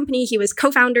at that company, he was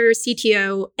co-founder,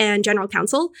 CTO, and general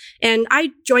counsel. And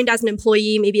I joined as an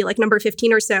employee, maybe like number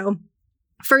 15 or so.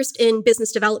 First in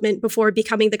business development before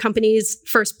becoming the company's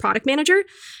first product manager.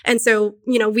 And so,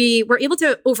 we were able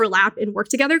to overlap and work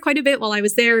together quite a bit while I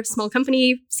was there. Small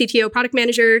company, CTO, product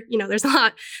manager, there's a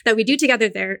lot that we do together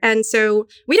there. And so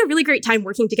we had a really great time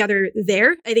working together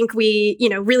there. I think we,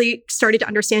 really started to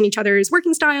understand each other's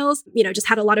working styles, just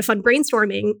had a lot of fun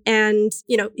brainstorming. And,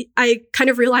 I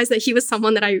kind of realized that he was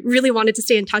someone that I really wanted to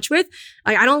stay in touch with.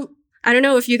 I don't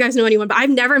know if you guys know anyone, but I've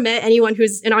never met anyone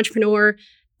who's an entrepreneur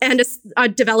and a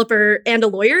developer and a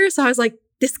lawyer. So I was like,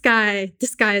 this guy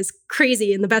is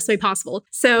crazy in the best way possible.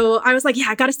 So I was like,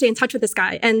 I got to stay in touch with this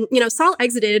guy. And, Saul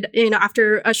exited,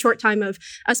 after a short time of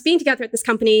us being together at this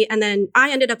company. And then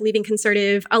I ended up leaving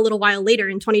Concertive a little while later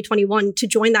in 2021 to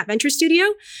join that venture studio.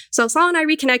 So Saul and I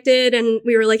reconnected, and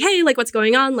we were like, hey, like, what's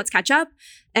going on? Let's catch up.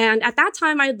 And at that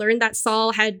time, I learned that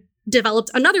Saul had developed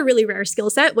another really rare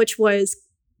skill set, which was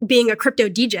being a crypto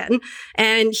degen.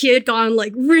 And he had gone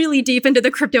like really deep into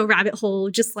the crypto rabbit hole,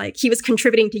 just like he was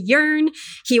contributing to Yearn.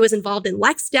 He was involved in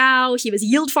LexDAO. He was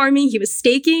yield farming. He was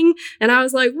staking. And I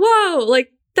was like, whoa,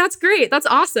 like, that's great. That's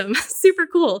awesome. Super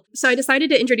cool. So I decided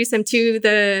to introduce him to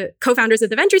the co-founders of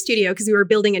the venture studio because we were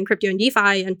building in crypto and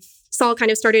DeFi, and Saul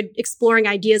kind of started exploring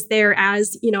ideas there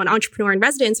as, you know, an entrepreneur in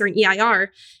residence or an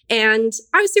EIR. And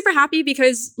I was super happy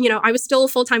because, you know, I was still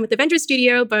full-time with the venture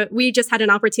studio, but we just had an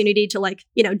opportunity to like,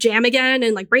 you know, jam again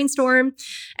and like brainstorm.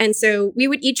 And so we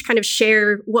would each kind of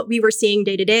share what we were seeing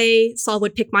day to day. Saul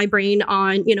would pick my brain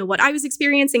on, you know, what I was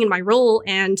experiencing in my role.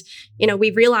 And, you know,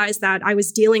 we realized that I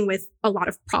was dealing with a lot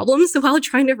of problems while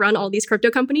trying to run all these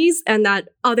crypto companies and that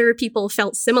other people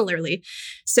felt similarly.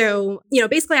 So, you know,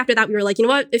 basically after that, we were like, you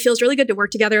know what, it feels really good to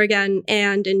work together again.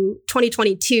 And in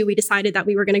 2022, we decided that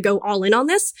we were going to go all in on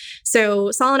this.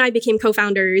 So Saul and I became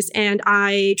co-founders, and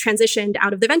I transitioned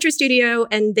out of the venture studio,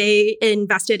 and they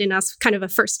invested in us kind of a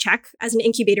first check as an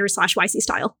incubator / YC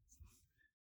style.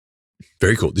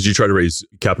 Very cool. Did you try to raise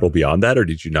capital beyond that, or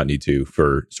did you not need to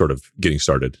for sort of getting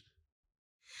started?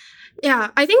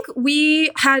 Yeah, I think we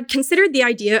had considered the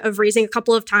idea of raising a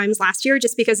couple of times last year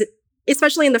just because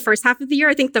especially in the first half of the year,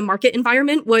 I think the market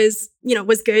environment was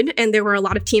good. And there were a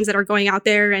lot of teams that are going out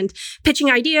there and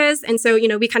pitching ideas. And so, you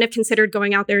know, we kind of considered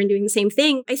going out there and doing the same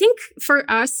thing. I think for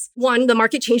us, one, the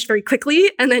market changed very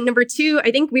quickly. And then number two, I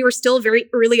think we were still very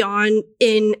early on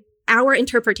in our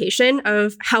interpretation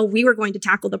of how we were going to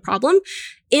tackle the problem,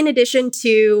 in addition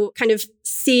to kind of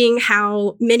seeing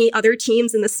how many other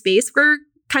teams in the space were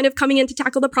kind of coming in to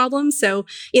tackle the problem. So,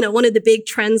 you know, one of the big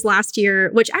trends last year,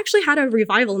 which actually had a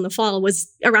revival in the fall, was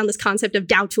around this concept of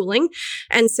DAO tooling.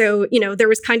 And so, you know, there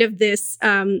was kind of this,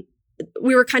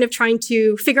 we were kind of trying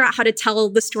to figure out how to tell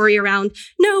the story around,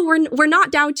 no, we're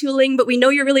not DAO tooling, but we know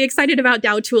you're really excited about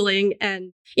DAO tooling.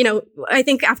 And, you know, I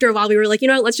think after a while we were like, you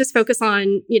know, let's just focus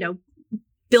on, you know,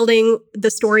 building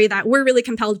the story that we're really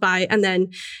compelled by. And then,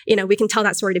 you know, we can tell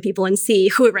that story to people and see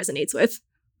who it resonates with.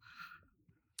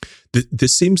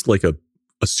 This seems like a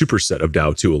superset of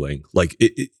DAO tooling. Like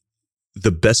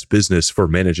the best business for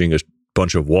managing a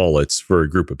bunch of wallets for a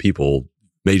group of people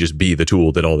may just be the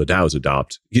tool that all the DAOs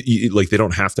adopt. Like they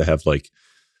don't have to have like,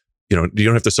 you know, you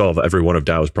don't have to solve every one of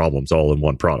DAO's problems all in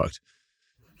one product.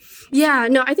 Yeah,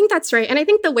 no, I think that's right. And I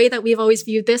think the way that we've always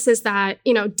viewed this is that,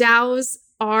 you know, DAOs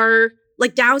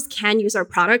can use our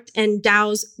product, and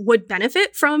DAOs would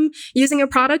benefit from using a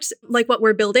product like what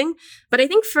we're building. But I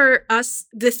think for us,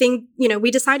 the thing, you know, we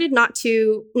decided not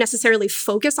to necessarily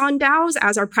focus on DAOs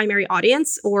as our primary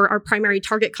audience or our primary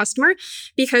target customer,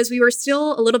 because we were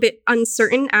still a little bit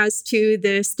uncertain as to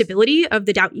the stability of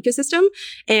the DAO ecosystem.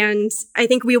 And I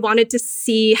think we wanted to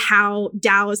see how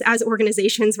DAOs as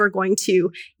organizations were going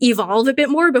to evolve a bit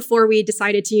more before we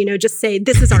decided to, you know, just say,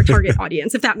 this is our target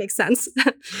audience, if that makes sense.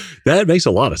 That makes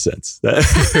a lot of sense. And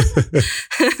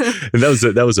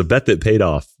that was a bet that paid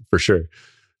off for sure.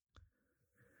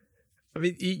 I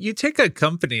mean, you take a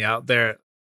company out there,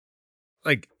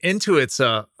 like Intuit's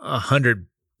a $100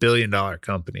 billion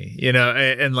company, you know,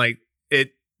 and like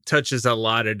it touches a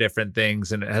lot of different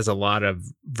things and it has a lot of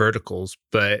verticals.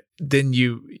 But then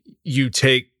you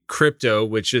take crypto,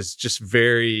 which is just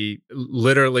very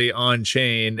literally on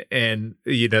chain, and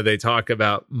you know they talk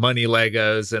about money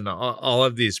Legos and all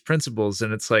of these principles,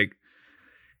 and it's like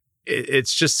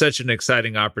it's just such an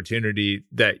exciting opportunity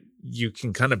that you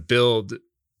can kind of build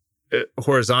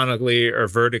horizontally or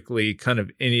vertically, kind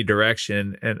of any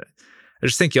direction. And I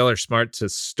just think y'all are smart to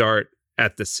start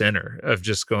at the center of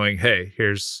just going, hey,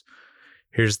 here's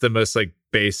the most like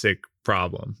basic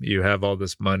problem. You have all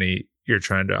this money, you're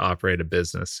trying to operate a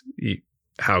business.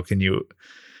 How can you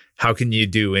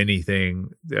do anything,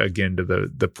 again, to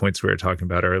the points we were talking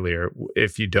about earlier,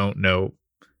 if you don't know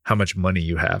how much money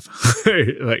you have?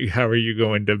 Like, how are you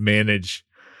going to manage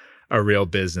a real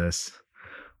business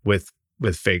with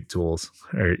fake tools,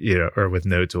 or, you know, or with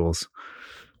no tools?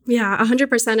 Yeah,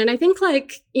 100%. And I think,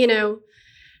 like, you know,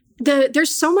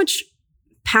 there's so much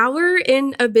power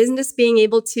in a business being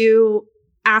able to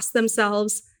ask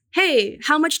themselves, hey,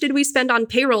 how much did we spend on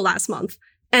payroll last month?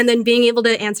 And then being able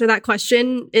to answer that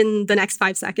question in the next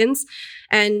 5 seconds,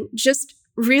 and just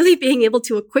really being able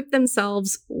to equip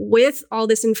themselves with all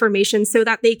this information so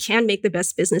that they can make the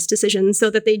best business decisions, so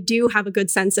that they do have a good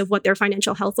sense of what their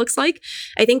financial health looks like.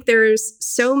 I think there's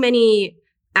so many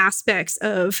aspects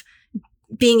of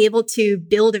being able to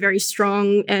build a very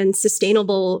strong and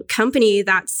sustainable company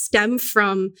that stem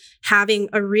from having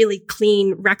a really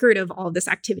clean record of all of this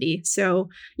activity. So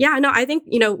yeah, no, I think,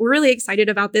 you know, we're really excited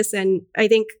about this. And I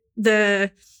think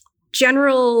the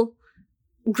general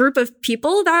group of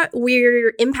people that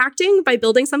we're impacting by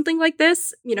building something like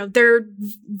this. They're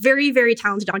very, very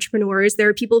talented entrepreneurs. There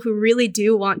are people who really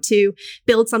do want to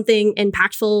build something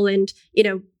impactful and,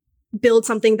 build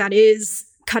something that is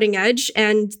cutting edge.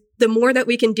 And the more that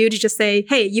we can do to just say,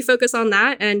 hey, you focus on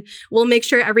that and we'll make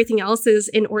sure everything else is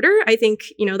in order. I think,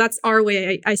 that's our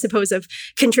way, I suppose, of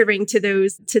contributing to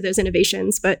those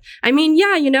innovations. But I mean,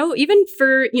 yeah, even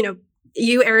for,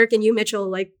 you, Eric, and you, Mitchell,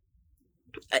 like,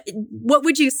 what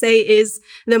would you say is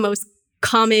the most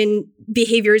common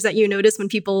behaviors that you notice when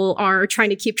people are trying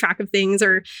to keep track of things,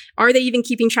 or are they even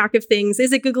keeping track of things?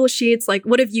 Is it Google Sheets? Like,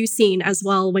 what have you seen as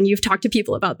well when you've talked to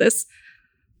people about this?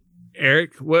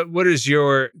 Eric, what is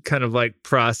your kind of like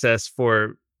process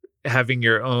for having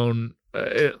your own,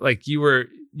 like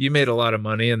you made a lot of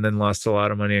money and then lost a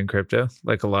lot of money in crypto,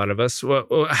 like a lot of us.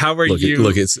 How are you?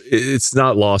 Look, it's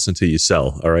not lost until you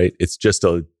sell. All right. It's just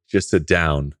a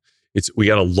down. We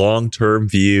got a long-term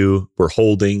view. We're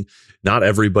holding. Not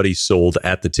everybody sold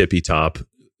at the tippy top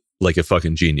like a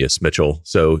fucking genius, Mitchell.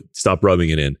 So stop rubbing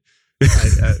it in.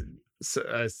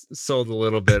 I sold a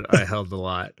little bit. I held a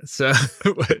lot. So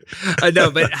I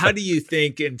know, but how do you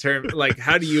think in terms, like,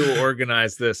 how do you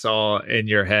organize this all in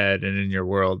your head and in your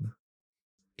world?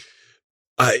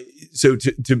 So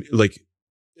to like,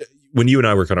 when you and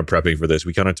I were kind of prepping for this,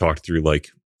 we kind of talked through like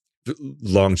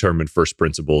long-term and first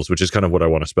principles, which is kind of what I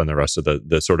want to spend the rest of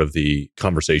the sort of the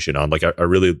conversation on. Like, I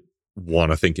really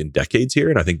want to think in decades here.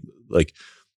 And I think like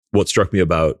what struck me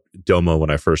about Domo when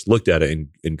I first looked at it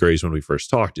and Grace when we first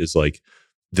talked is like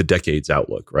the decades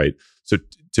outlook, right? So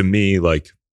to me, like,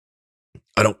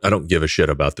 I don't give a shit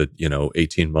about the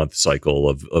 18-month cycle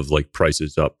of like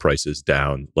prices up, prices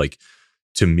down. Like,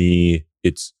 to me,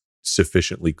 it's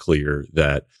sufficiently clear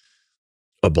that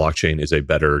a blockchain is a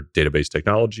better database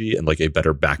technology and like a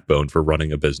better backbone for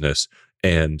running a business.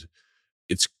 And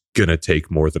it's going to take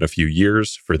more than a few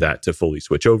years for that to fully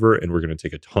switch over. And we're going to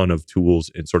take a ton of tools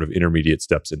and sort of intermediate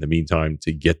steps in the meantime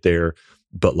to get there.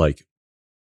 But like,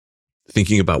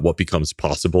 thinking about what becomes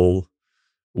possible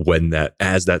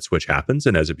as that switch happens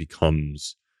and as it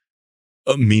becomes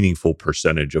a meaningful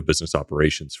percentage of business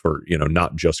operations for,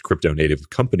 not just crypto native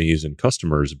companies and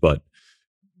customers, but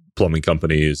plumbing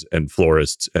companies and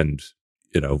florists and,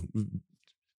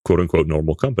 quote unquote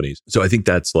normal companies. So I think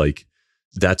that's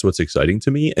what's exciting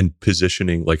to me, and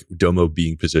positioning like Domo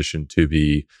being positioned to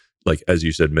be like, as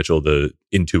you said, Mitchell, the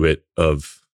Intuit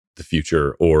of the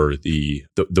future, or the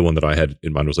one that I had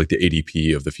in mind was like the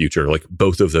ADP of the future. Like,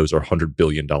 both of those are $100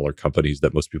 billion companies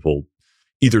that most people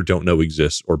either don't know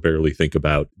exist or barely think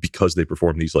about, because they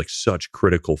perform these like such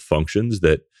critical functions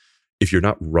that if you're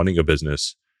not running a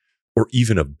business, or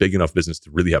even a big enough business to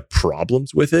really have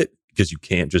problems with it, because you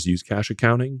can't just use cash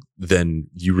accounting, then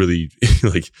you really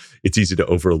like, it's easy to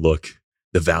overlook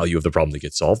the value of the problem that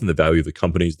gets solved and the value of the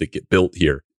companies that get built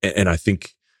here. And I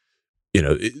think,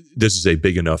 this is a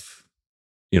big enough,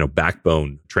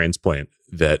 backbone transplant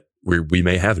that we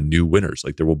may have new winners.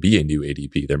 Like, there will be a new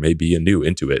ADP, there may be a new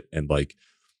Intuit, and like,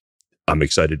 I'm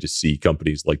excited to see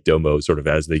companies like Domo sort of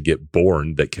as they get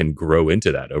born that can grow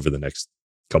into that over the next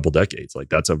couple decades. Like,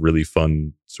 that's a really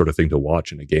fun sort of thing to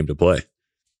watch and a game to play.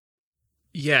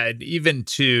 Yeah, and even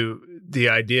to the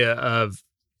idea of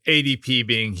ADP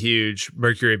being huge,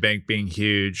 Mercury Bank being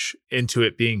huge,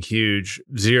 Intuit being huge,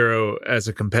 Xero as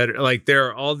a competitor. Like, there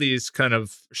are all these kind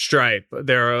of Stripe.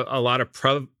 There are a lot of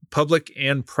public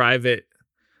and private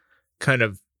kind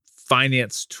of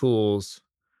finance tools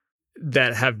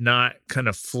that have not kind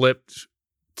of flipped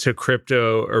to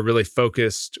crypto or really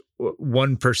focused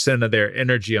 1% of their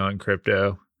energy on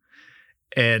crypto.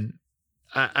 And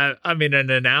I mean, an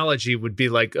analogy would be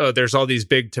like, oh, there's all these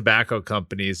big tobacco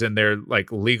companies and they're like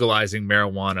legalizing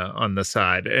marijuana on the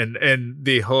side. And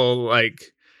the whole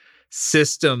like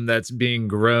system that's being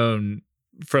grown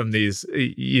from these,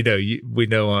 we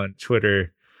know on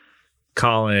Twitter,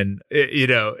 Colin,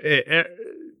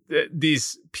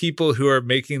 these people who are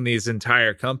making these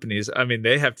entire companies, I mean,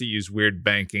 they have to use weird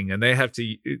banking and they have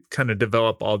to kind of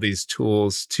develop all these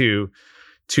tools to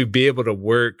be able to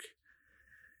work.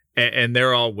 And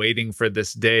they're all waiting for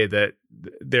this day that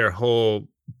their whole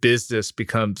business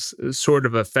becomes sort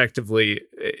of effectively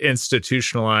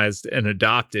institutionalized and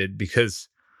adopted, because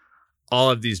all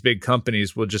of these big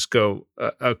companies will just go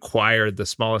acquire the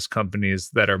smallest companies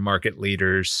that are market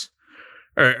leaders,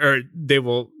 or they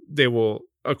will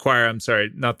acquire, I'm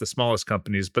sorry, not the smallest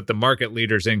companies, but the market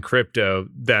leaders in crypto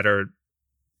that are,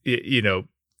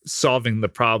 solving the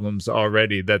problems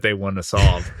already that they want to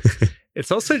solve. It's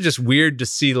also just weird to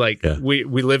see, like, we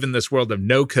live in this world of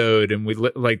no code, and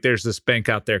like there's this bank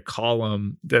out there,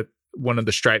 Column, that one of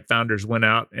the Stripe founders went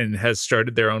out and has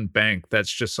started their own bank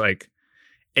that's just like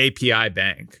API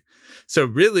bank. So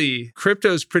really,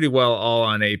 crypto is pretty well all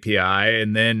on API.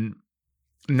 And then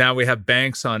now we have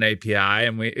banks on API,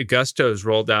 and Gusto's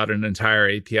rolled out an entire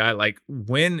API. Like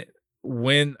when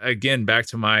again, back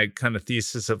to my kind of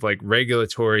thesis of like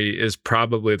regulatory is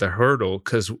probably the hurdle,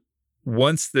 because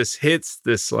once this hits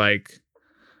this like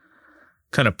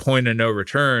kind of point of no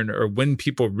return, or when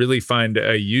people really find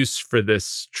a use for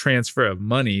this transfer of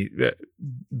money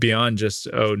beyond just,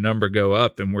 number go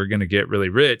up and we're going to get really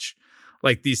rich,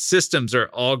 like these systems are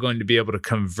all going to be able to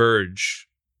converge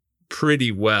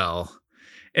pretty well.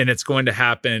 And it's going to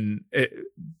happen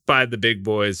by the big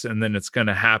boys, and then it's going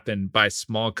to happen by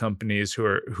small companies who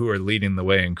are leading the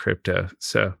way in crypto.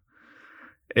 So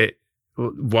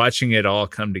watching it all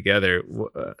come together,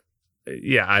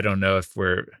 I don't know if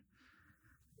we're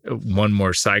one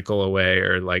more cycle away,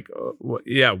 or like,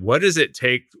 what does it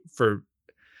take for,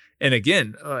 and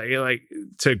again, like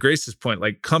to Grace's point,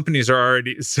 like companies are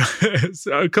already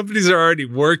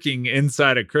working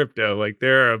inside of crypto. Like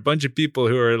there are a bunch of people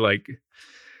who are like,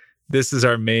 this is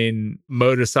our main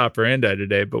modus operandi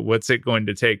today, but what's it going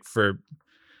to take for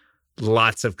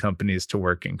lots of companies to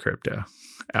work in crypto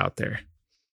out there?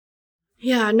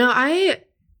 Yeah, no, I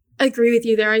agree with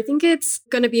you there. I think it's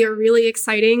going to be a really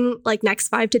exciting like next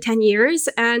 5 to 10 years.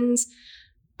 And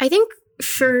I think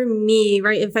for me,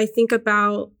 right, if I think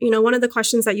about, one of the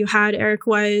questions that you had, Eric,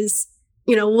 was,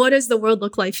 what does the world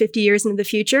look like 50 years into the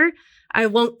future? I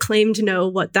won't claim to know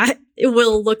what that it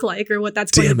will look like or what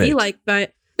that's going to be like,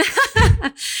 but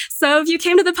so if you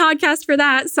came to the podcast for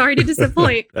that, sorry to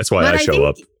disappoint. That's why I show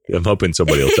up. I'm hoping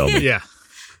somebody will tell me. Yeah.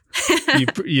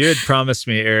 You had promised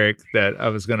me, Eric, that I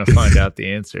was going to find out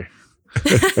the answer.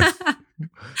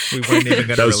 We weren't even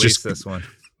going to release this one.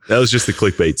 That was just the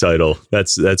clickbait title.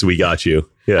 That's we got you.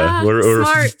 Yeah,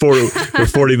 we're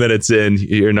 40 minutes in.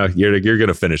 You're going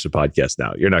to finish the podcast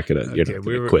now. You're not going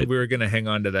to quit. We were going to hang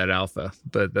on to that alpha,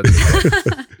 but that's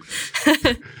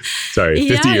sorry.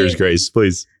 50 years, Grace,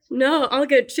 please. No, all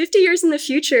good. 50 years in the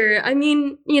future. I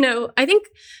mean, I think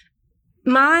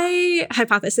my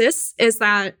hypothesis is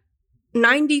that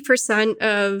 90%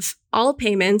 of all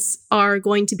payments are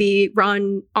going to be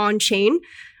run on chain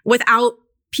without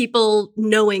people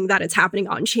knowing that it's happening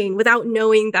on chain, without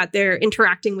knowing that they're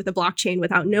interacting with a blockchain,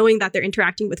 without knowing that they're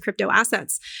interacting with crypto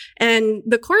assets. And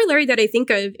the corollary that I think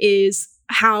of is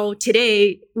how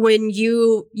today, when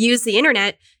you use the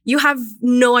internet, you have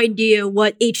no idea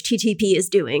what HTTP is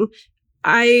doing.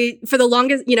 For the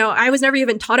longest, I was never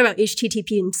even taught about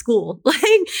HTTP in school. Like,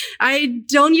 I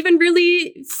don't even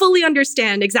really fully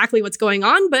understand exactly what's going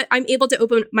on, but I'm able to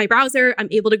open my browser. I'm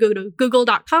able to go to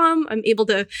google.com. I'm able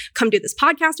to come do this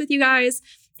podcast with you guys.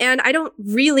 And I don't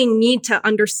really need to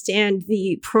understand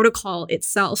the protocol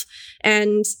itself.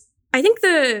 And I think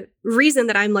the reason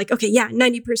that I'm like, okay, yeah,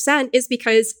 90% is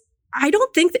because I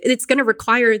don't think that it's going to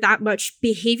require that much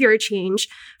behavior change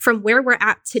from where we're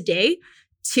at today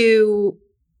to,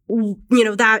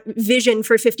 that vision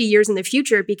for 50 years in the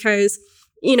future. Because,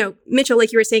 Mitchell,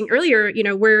 like you were saying earlier,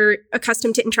 we're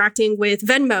accustomed to interacting with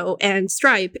Venmo and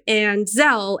Stripe and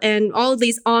Zelle and all of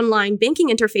these online banking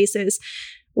interfaces.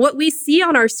 What we see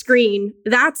on our screen,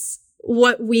 that's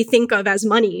what we think of as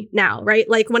money now, right?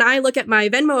 Like when I look at my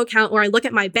Venmo account or I look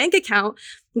at my bank account,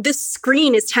 this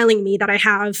screen is telling me that I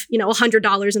have,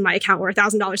 $100 in my account or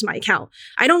 $1,000 in my account.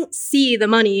 I don't see the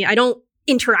money. I don't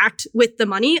interact with the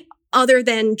money other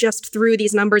than just through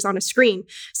these numbers on a screen.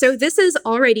 So this is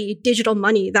already digital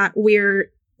money that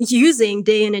we're using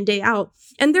day in and day out.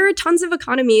 And there are tons of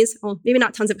economies, well, maybe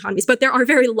not tons of economies, but there are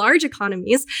very large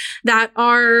economies that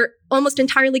are almost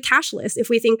entirely cashless. If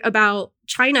we think about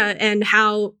China and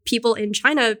how people in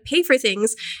China pay for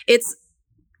things, it's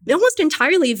almost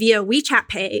entirely via WeChat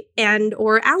Pay and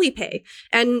or Alipay.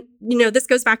 And, this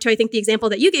goes back to, I think, the example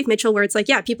that you gave, Mitchell, where it's like,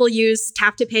 yeah, people use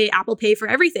Tap to Pay, Apple Pay for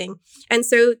everything. And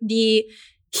so the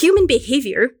human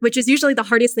behavior, which is usually the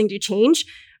hardest thing to change,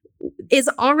 is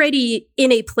already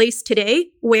in a place today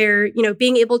where,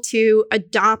 being able to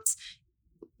adopt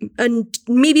a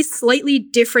maybe slightly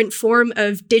different form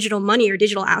of digital money or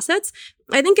digital assets,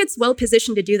 I think it's well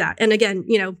positioned to do that. And again,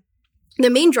 the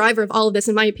main driver of all of this,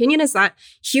 in my opinion, is that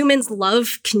humans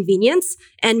love convenience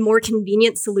and more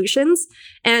convenient solutions.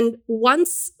 And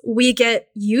once we get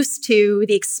used to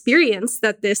the experience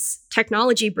that this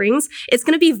technology brings, it's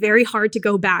going to be very hard to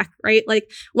go back, right? Like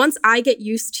once I get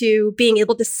used to being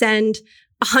able to send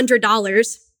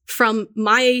 $100 from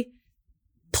my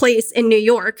place in New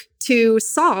York to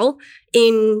Saul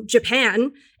in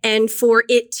Japan, And for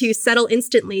it to settle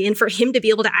instantly and for him to be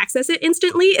able to access it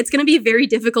instantly, it's going to be very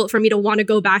difficult for me to want to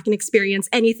go back and experience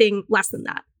anything less than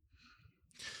that.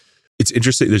 It's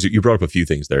interesting. You brought up a few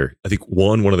things there. I think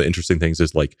one of the interesting things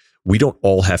is like, we don't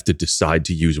all have to decide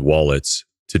to use wallets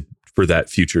for that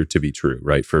future to be true,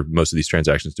 right? For most of these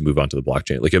transactions to move onto the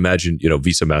blockchain. Like imagine,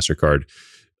 Visa, MasterCard,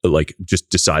 like just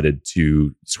decided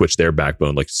to switch their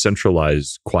backbone, like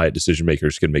centralized, quiet decision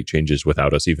makers can make changes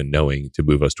without us even knowing to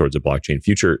move us towards a blockchain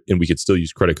future. And we could still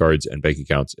use credit cards and bank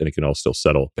accounts and it can all still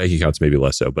settle. Bank accounts maybe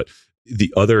less so, but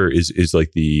the other is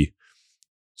like the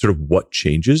sort of what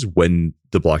changes when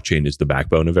the blockchain is the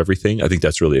backbone of everything. I think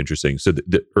that's really interesting. So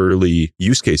the early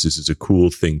use cases is a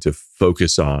cool thing to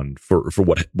focus on for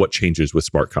what changes with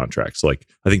smart contracts. Like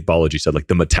I think Baldridge said, like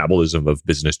the metabolism of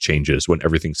business changes when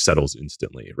everything settles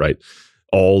instantly, right?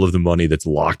 All of the money that's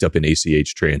locked up in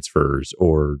ACH transfers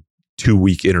or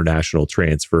 2-week international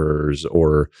transfers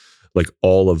or like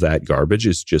all of that garbage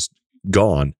is just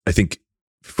gone. I think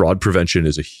fraud prevention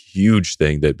is a huge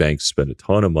thing that banks spend a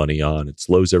ton of money on. It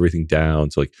slows everything down.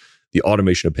 So like the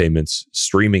automation of payments,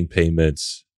 streaming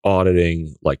payments,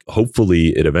 auditing, like hopefully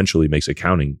it eventually makes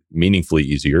accounting meaningfully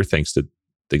easier thanks to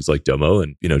things like Domo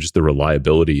and, just the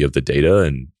reliability of the data.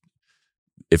 And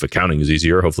if accounting is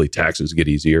easier, hopefully taxes get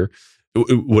easier.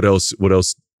 What else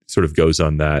sort of goes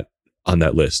on that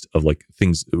list of like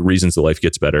reasons that life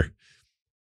gets better?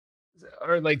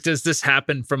 Or like, does this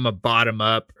happen from a bottom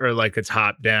up or like a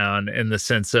top down in the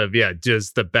sense of,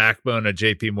 does the backbone of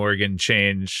JP Morgan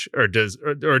change or does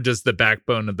the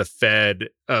backbone of the Fed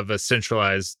of a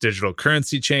centralized digital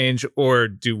currency change? Or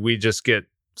do we just get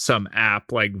some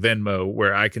app like Venmo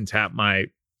where I can tap my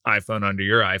iPhone onto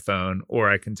your iPhone or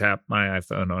I can tap my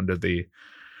iPhone onto the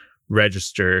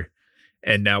register?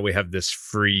 And now we have this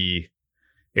free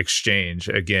exchange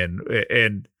again.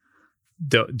 And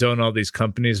don't all these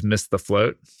companies miss the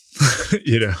float?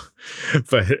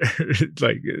 But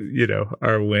like,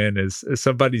 our win is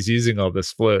somebody's using all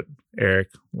this float,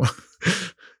 Eric.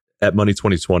 At Money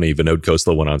 2020, Vinod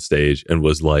Khosla went on stage and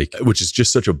was like, which is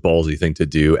just such a ballsy thing to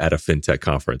do at a fintech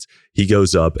conference. He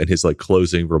goes up and his like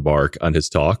closing remark on his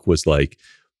talk was like,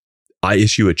 I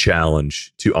issue a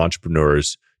challenge to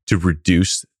entrepreneurs to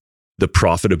reduce the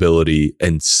profitability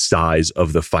and size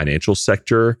of the financial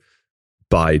sector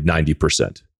by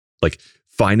 90%. Like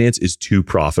finance is too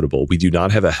profitable. We do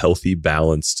not have a healthy,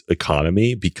 balanced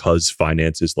economy because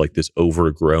finance is like this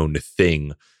overgrown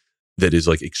thing that is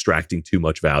like extracting too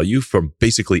much value from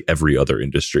basically every other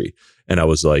industry. And I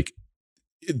was like,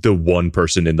 the one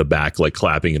person in the back like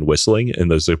clapping and whistling,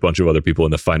 and there's a bunch of other people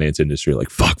in the finance industry like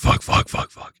fuck.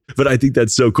 But I think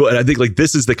that's so cool. And I think like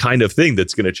this is the kind of thing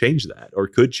that's going to change that or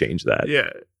could change that. Yeah.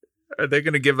 Are they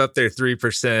going to give up their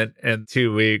 3% in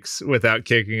 2 weeks without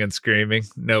kicking and screaming?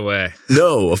 No way.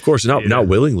 No, of course not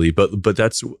willingly, but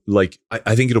that's like,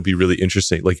 I think it'll be really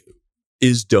interesting. Like,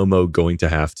 is Domo going to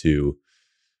have to,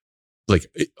 like,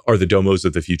 are the Domos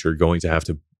of the future going to have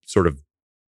to sort of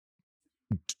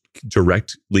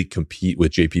directly compete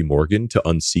with JP Morgan to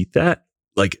unseat that?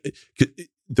 Like,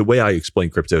 the way I explain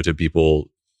crypto to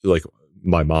people, like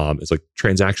my mom, is like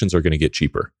transactions are going to get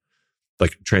cheaper.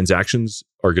 Like transactions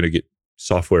are going to get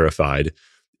softwareified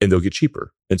and they'll get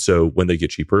cheaper. And so when they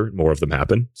get cheaper, more of them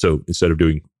happen. So instead of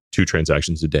doing 2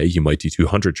 transactions a day, you might do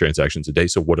 200 transactions a day.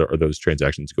 So what are those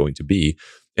transactions going to be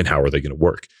and how are they going to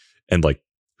work? And like,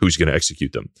 who's going to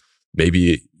execute them?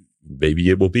 Maybe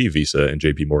it will be Visa and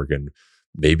JP Morgan.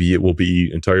 Maybe it will be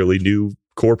entirely new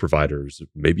core providers.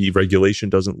 Maybe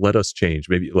regulation doesn't let us change.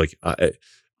 Maybe like,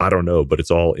 I don't know, but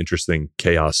it's all interesting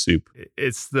chaos soup.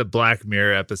 It's the Black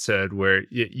Mirror episode where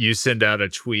you send out a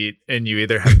tweet and you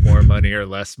either have more money or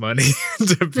less money,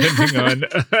 depending on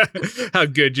how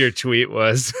good your tweet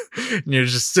was. And you're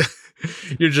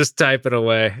just typing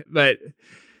away. But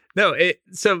no, a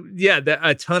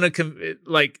ton of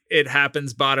it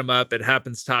happens bottom up, it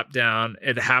happens top down,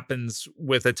 it happens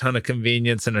with a ton of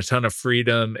convenience and a ton of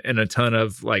freedom and a ton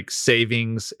of like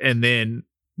savings, and then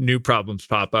new problems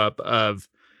pop up of.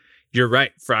 You're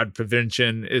right. Fraud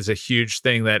prevention is a huge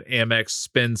thing that Amex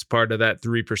spends part of that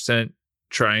 3%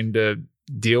 trying to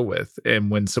deal with. And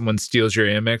when someone steals your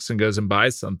Amex and goes and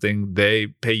buys something, they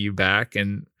pay you back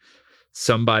and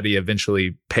somebody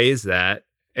eventually pays that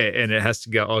and it has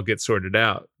to all get sorted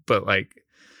out. But like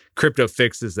crypto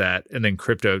fixes that, and then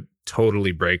crypto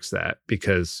totally breaks that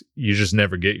because you just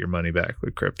never get your money back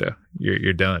with crypto.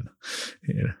 You're done.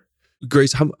 Yeah.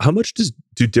 Grace, how much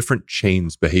do different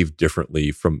chains behave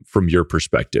differently from your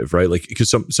perspective, right? Like, because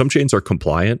some chains are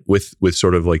compliant with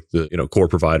sort of like the core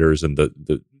providers and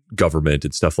the government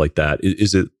and stuff like that.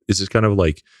 Is it kind of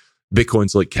like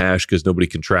Bitcoin's like cash because nobody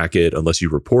can track it unless you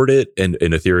report it. And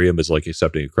Ethereum is like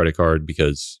accepting a credit card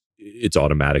because it's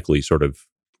automatically sort of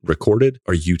recorded.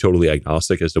 Are you totally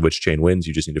agnostic as to which chain wins?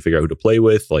 You just need to figure out who to play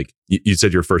with. Like you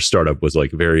said, your first startup was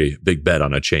like a very big bet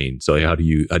on a chain. So like, how do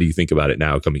you think about it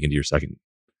now coming into your second?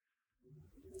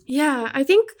 Yeah, I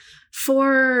think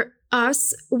for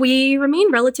us, we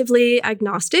remain relatively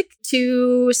agnostic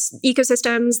to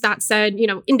ecosystems. That said,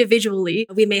 individually,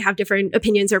 we may have different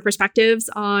opinions or perspectives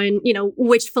on,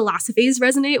 which philosophies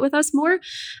resonate with us more.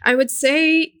 I would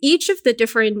say each of the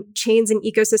different chains and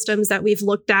ecosystems that we've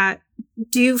looked at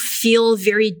do feel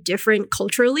very different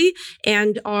culturally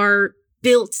and are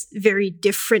built very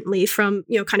differently from,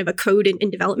 kind of a code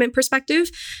and development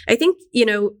perspective. I think,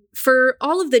 for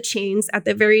all of the chains, at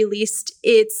the very least,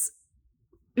 it's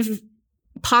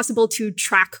possible to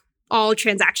track all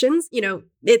transactions.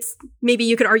 It's maybe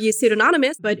you could argue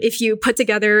pseudonymous, but if you put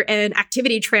together an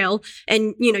activity trail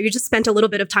and, you just spent a little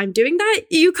bit of time doing that,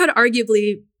 you could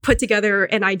arguably put together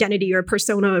an identity or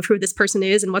persona of who this person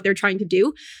is and what they're trying to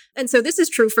do. And so this is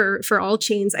true for all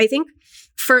chains. I think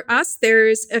for us,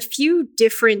 there's a few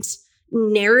different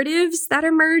narratives that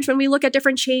emerge when we look at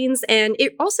different chains. And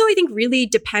it also, I think, really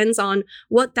depends on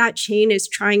what that chain is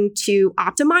trying to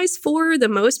optimize for the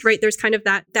most, right? There's kind of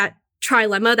that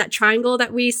trilemma, that triangle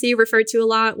that we see referred to a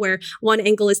lot, where one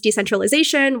angle is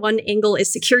decentralization, one angle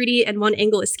is security, and one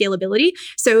angle is scalability.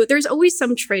 So there's always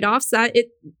some trade-offs that it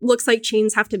looks like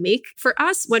chains have to make. For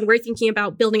us, when we're thinking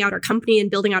about building out our company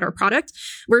and building out our product,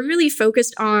 we're really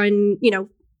focused on,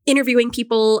 interviewing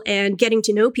people and getting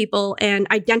to know people and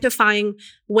identifying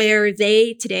where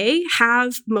they today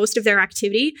have most of their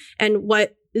activity and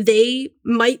what they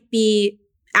might be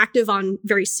active on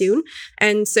very soon.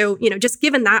 And so, just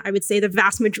given that, I would say the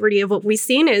vast majority of what we've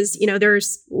seen is,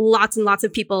 there's lots and lots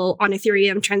of people on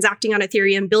Ethereum, transacting on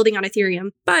Ethereum, building on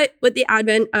Ethereum. But with the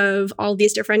advent of all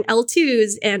these different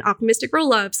L2s and optimistic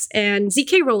rollups and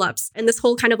ZK rollups and this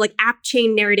whole kind of like app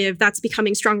chain narrative that's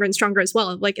becoming stronger and stronger as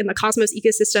well, like in the Cosmos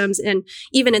ecosystems and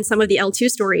even in some of the L2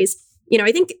 stories,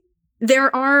 I think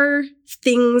there are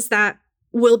things that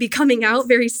will be coming out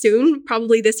very soon,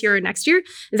 probably this year or next year,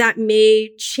 that may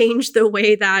change the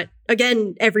way that,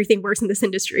 again, everything works in this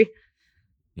industry.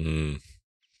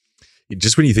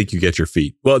 Just when you think you get your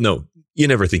feet. Well, no, you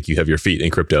never think you have your feet in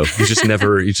crypto. You just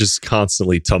never, you're just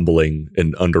constantly tumbling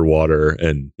and underwater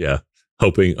and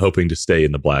hoping to stay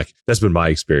in the black. That's been my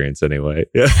experience anyway.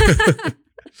 Yeah.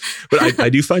 But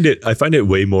I find it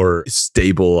way more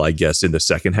stable, I guess, in the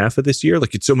second half of this year.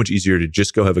 Like it's so much easier to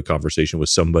just go have a conversation with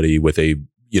somebody with a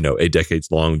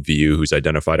decades long view who's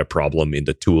identified a problem in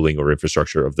the tooling or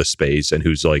infrastructure of the space and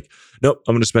who's like, nope,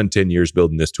 I'm going to spend 10 years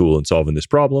building this tool and solving this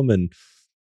problem. And,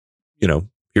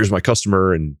 here's my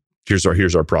customer and here's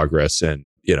our progress. And,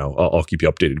 I'll keep you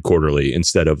updated quarterly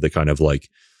instead of the kind of like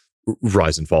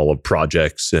rise and fall of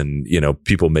projects and,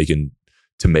 people making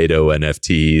tomato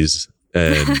NFTs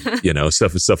and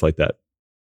stuff like that.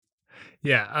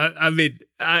 Yeah, I mean,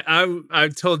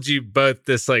 I've told you both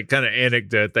this like kind of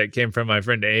anecdote that came from my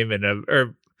friend Eamon,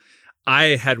 or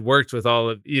I had worked with all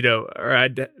of or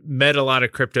I'd met a lot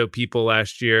of crypto people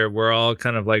last year. We're all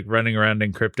kind of like running around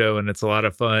in crypto, and it's a lot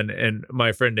of fun. And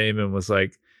my friend Eamon was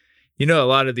like, a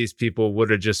lot of these people would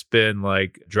have just been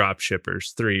like drop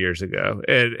shippers 3 years ago,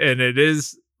 and it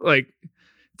is like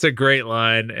it's a great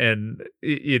line, and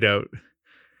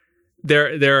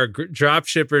There are drop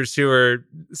shippers who are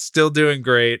still doing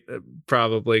great,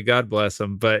 probably, God bless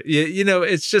them. But,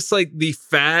 it's just like the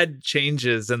fad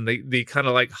changes and the kind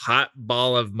of like hot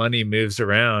ball of money moves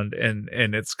around and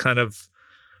it's kind of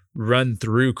run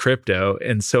through crypto.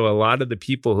 And so a lot of the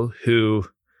people who,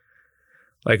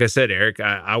 like I said, Eric,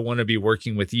 I want to be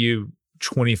working with you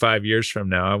 25 years from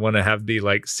now. I want to have the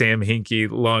like Sam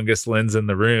Hinkie longest lens in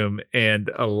the room.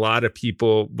 And a lot of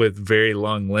people with very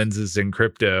long lenses in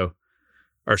crypto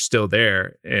are still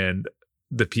there, and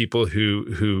the people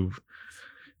who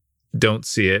don't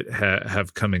see it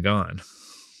have come and gone.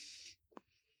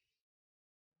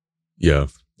 Yeah,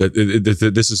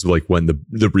 this is like when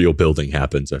the real building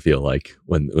happens. I feel like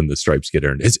when the stripes get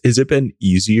earned. Has it been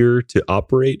easier to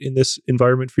operate in this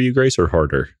environment for you, Grace, or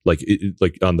harder? Like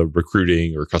on the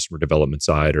recruiting or customer development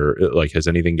side, or like has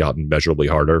anything gotten measurably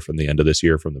harder from the end of this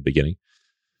year, from the beginning?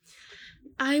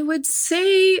 I would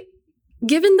say,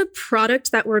 given the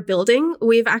product that we're building,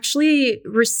 we've actually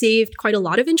received quite a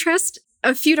lot of interest.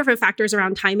 A few different factors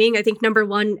around timing. I think number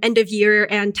one, end of year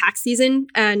and tax season.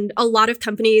 And a lot of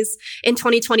companies in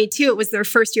 2022, it was their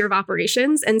first year of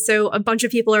operations. And so a bunch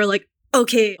of people are like,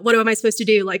 okay, what am I supposed to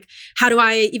do? Like, how do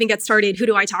I even get started? Who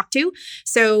do I talk to?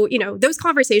 So, those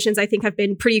conversations I think have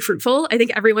been pretty fruitful. I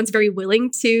think everyone's very willing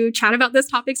to chat about those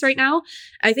topics right now.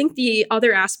 I think the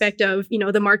other aspect of,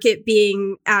 the market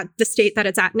being at the state that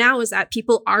it's at now is that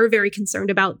people are very concerned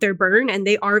about their burn and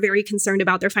they are very concerned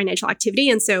about their financial activity.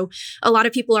 And so a lot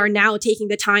of people are now taking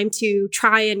the time to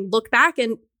try and look back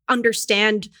and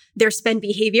understand their spend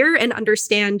behavior and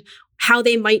understand how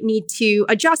they might need to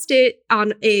adjust it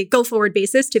on a go-forward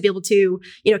basis to be able to,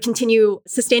 continue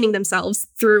sustaining themselves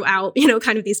throughout,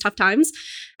 kind of these tough times.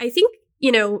 I think,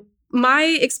 my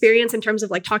experience in terms of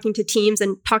like talking to teams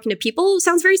and talking to people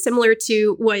sounds very similar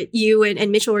to what you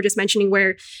and Mitchell were just mentioning,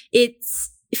 where it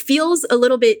feels a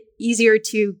little bit easier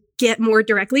to get more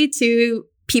directly to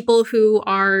people who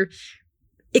are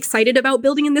excited about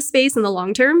building in this space in the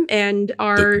long term and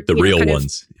are the real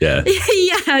ones. Yeah.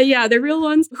 yeah. The real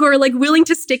ones who are like willing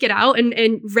to stick it out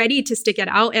and ready to stick it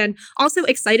out and also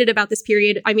excited about this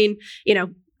period. I mean,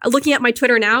 looking at my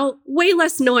Twitter now, way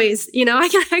less noise. I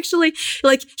can actually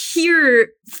like hear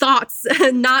thoughts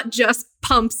and not just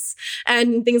pumps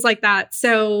and things like that.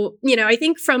 So, I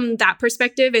think from that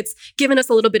perspective, it's given us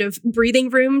a little bit of breathing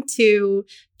room to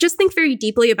just think very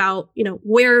deeply about,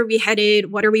 where are we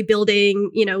headed? What are we building?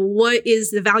 What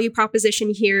is the value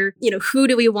proposition here? Who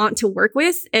do we want to work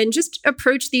with? And just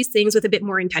approach these things with a bit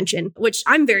more intention, which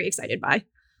I'm very excited by.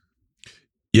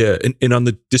 Yeah. And on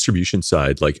the distribution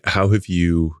side, like how have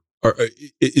you,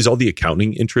 is all the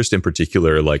accounting interest in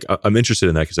particular, like I'm interested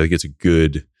in that because I think it's a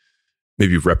good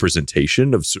maybe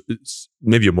representation of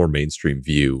maybe a more mainstream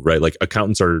view, right? Like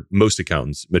most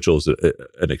accountants, Mitchell is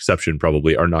an exception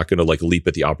probably, are not going to like leap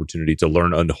at the opportunity to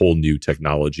learn a whole new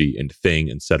technology and thing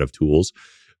and set of tools.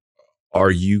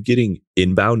 Are you getting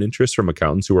inbound interest from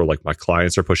accountants who are like, my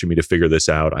clients are pushing me to figure this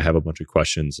out. I have a bunch of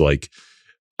questions. Like,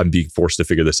 I'm being forced to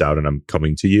figure this out and I'm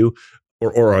coming to you?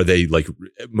 Or are they like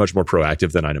much more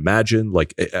proactive than I'd imagine?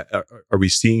 Like, are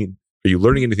you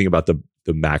learning anything about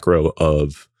the macro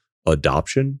of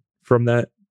adoption from that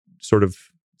sort of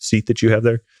seat that you have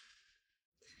there?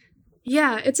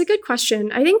 Yeah, it's a good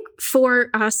question. I think for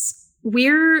us,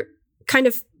 we're kind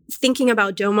of thinking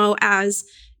about Domo as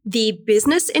the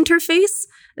business interface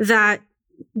that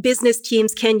business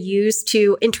teams can use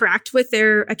to interact with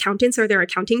their accountants or their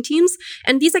accounting teams.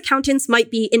 And these accountants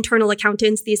might be internal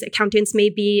accountants. These accountants may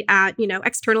be at,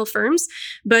 external firms.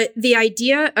 But the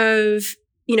idea of,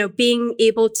 being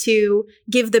able to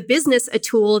give the business a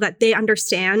tool that they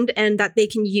understand and that they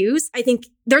can use, I think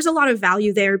there's a lot of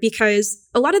value there because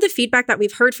a lot of the feedback that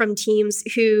we've heard from teams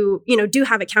who, do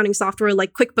have accounting software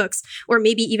like QuickBooks, or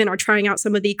maybe even are trying out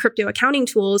some of the crypto accounting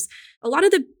tools, a lot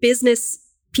of the business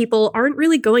people aren't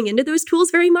really going into those tools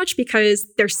very much because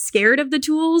they're scared of the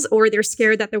tools or they're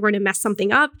scared that they're going to mess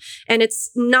something up. And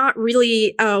it's not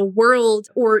really a world,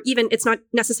 or even it's not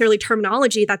necessarily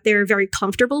terminology that they're very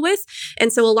comfortable with.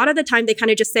 And so a lot of the time they kind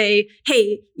of just say,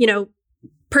 hey,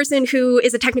 person who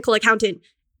is a technical accountant,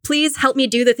 please help me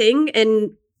do the thing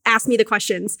and ask me the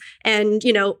questions. And,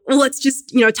 let's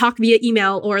just, talk via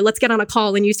email, or let's get on a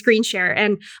call and you screen share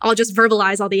and I'll just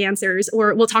verbalize all the answers,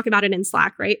 or we'll talk about it in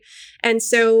Slack, right? And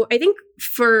so I think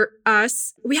for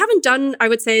us, we haven't done, I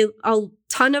would say, a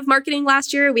ton of marketing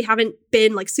last year. We haven't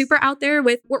been like super out there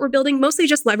with what we're building, mostly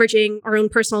just leveraging our own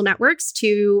personal networks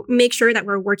to make sure that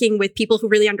we're working with people who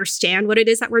really understand what it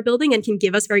is that we're building and can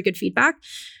give us very good feedback.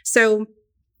 So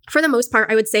for the most part,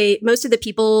 I would say most of the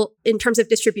people in terms of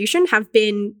distribution have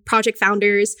been project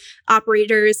founders,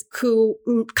 operators who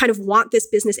kind of want this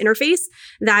business interface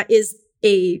that is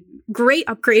a great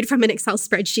upgrade from an Excel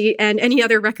spreadsheet and any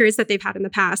other records that they've had in the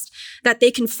past that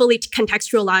they can fully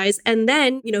contextualize. And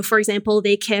then, for example,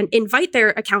 they can invite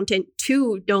their accountant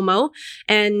to Domo.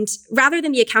 And rather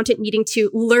than the accountant needing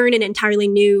to learn an entirely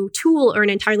new tool or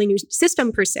an entirely new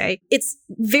system per se, it's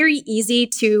very easy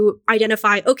to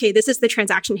identify, okay, this is the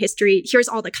transaction history. Here's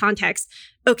all the context.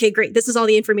 Okay, great. This is all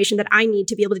the information that I need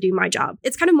to be able to do my job.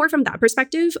 It's kind of more from that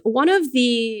perspective. One of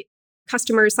the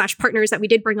customers/partners that we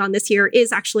did bring on this year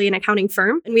is actually an accounting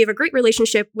firm. And we have a great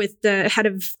relationship with the head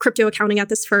of crypto accounting at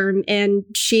this firm. And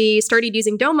she started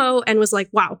using Domo and was like,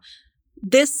 wow,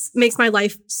 this makes my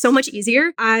life so much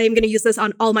easier. I'm going to use this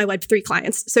on all my Web3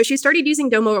 clients. So she started using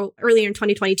Domo earlier in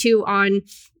 2022 on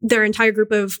their entire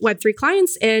group of Web3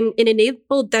 clients, and it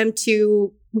enabled them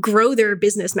to grow their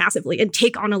business massively and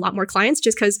take on a lot more clients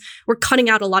just because we're cutting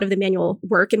out a lot of the manual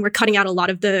work and we're cutting out a lot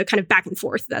of the kind of back and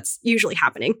forth that's usually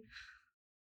happening.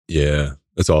 Yeah,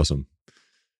 that's awesome.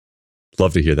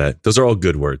 Love to hear that. Those are all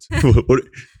good words.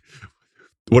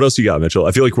 What else you got, Mitchell?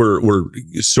 I feel like we're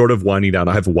sort of winding down.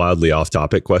 I have wildly off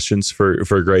topic questions for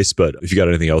Grace, but if you got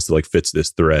anything else that like fits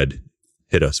this thread,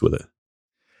 hit us with it.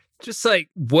 just like,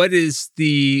 who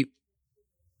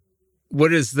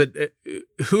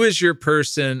is your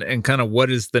person, and kind of what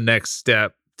is the next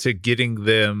step to getting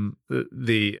them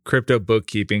the crypto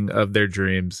bookkeeping of their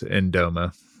dreams in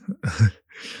Domo?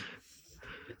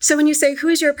 So when you say who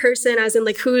is your person, as in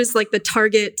like who is like the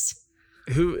target?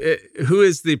 Who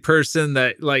is the person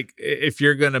that, like, if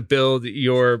you're going to build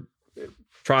your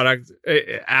product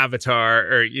avatar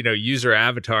or, user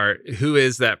avatar, who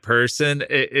is that person?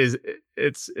 Is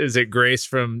it Grace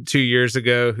from 2 years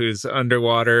ago who's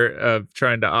underwater of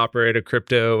trying to operate a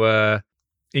crypto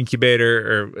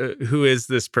incubator, or who is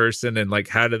this person, and like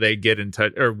how do they get in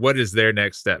touch, or what is their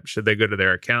next step? Should they go to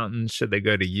their accountant? Should they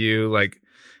go to you? Like,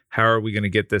 how are we going to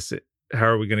get this? How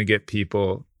are we going to get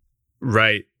people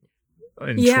right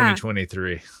in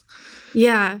 2023?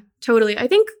 Yeah, totally. I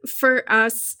think for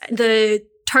us, the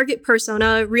target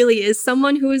persona really is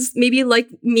someone who is maybe like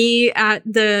me at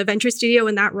the venture studio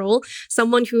in that role,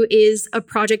 someone who is a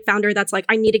project founder that's like,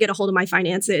 I need to get a hold of my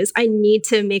finances. I need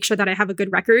to make sure that I have a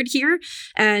good record here.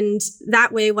 And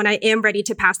that way, when I am ready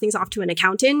to pass things off to an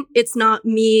accountant, it's not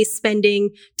me spending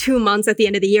 2 months at the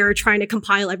end of the year trying to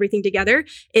compile everything together.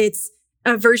 It's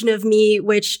a version of me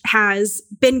which has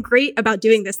been great about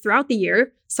doing this throughout the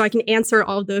year, so I can answer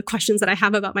all the questions that I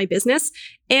have about my business,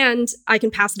 and I can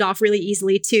pass it off really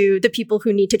easily to the people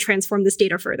who need to transform this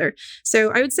data further.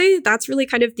 So I would say that's really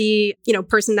kind of the,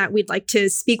 person that we'd like to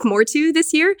speak more to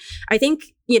this year. I think,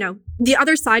 the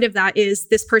other side of that is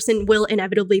this person will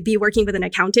inevitably be working with an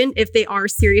accountant if they are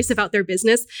serious about their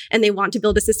business and they want to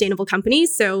build a sustainable company.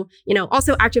 So,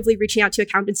 also actively reaching out to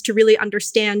accountants to really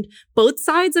understand both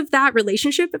sides of that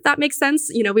relationship, if that makes sense.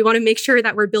 We want to make sure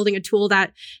that we're building a tool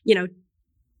that,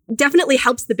 definitely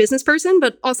helps the business person,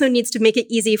 but also needs to make it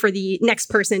easy for the next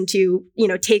person to,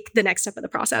 take the next step of the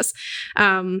process.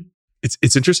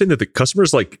 It's interesting that the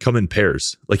customers like come in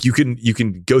pairs. Like you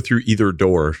can go through either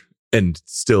door and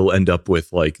still end up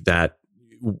with like that,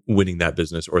 winning that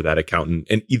business or that accountant,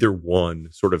 and either one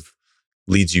sort of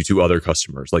leads you to other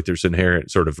customers. Like there's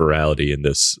inherent sort of virality in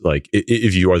this. Like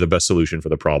if you are the best solution for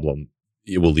the problem,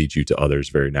 it will lead you to others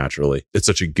very naturally. It's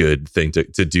such a good thing to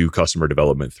do customer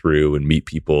development through and meet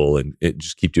people and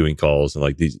just keep doing calls. And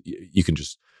like these, you can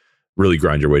just really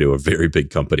grind your way to a very big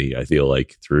company, I feel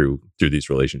like, through these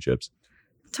relationships.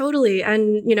 Totally.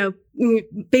 And,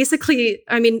 basically,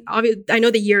 I mean, I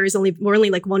know the year is we're only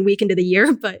like 1 week into the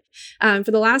year, but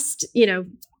for the last,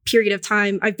 period of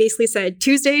time, I've basically said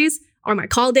Tuesdays are my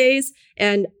call days.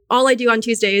 And all I do on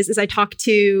Tuesdays is I talk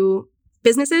to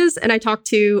businesses and I talk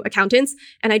to accountants,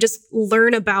 and I just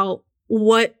learn about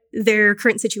what their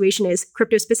current situation is,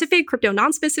 crypto specific, crypto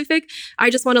non-specific. I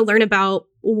just want to learn about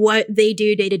what they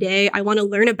do day to day. I want to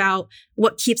learn about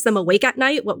what keeps them awake at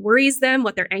night, what worries them,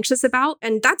 what they're anxious about.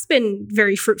 And that's been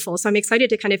very fruitful. So I'm excited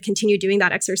to kind of continue doing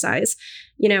that exercise.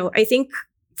 I think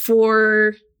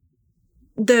for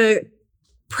the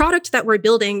product that we're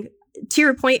building, to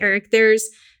your point, Eric, there's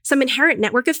some inherent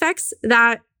network effects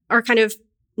that are kind of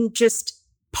just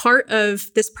part of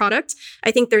this product.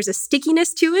 I think there's a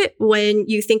stickiness to it when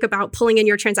you think about pulling in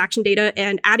your transaction data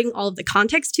and adding all of the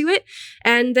context to it.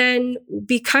 And then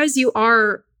because you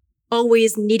are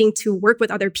always needing to work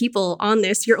with other people on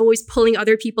this, you're always pulling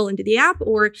other people into the app.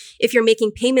 Or if you're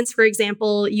making payments, for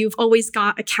example, you've always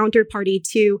got a counterparty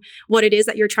to what it is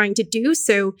that you're trying to do.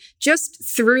 So just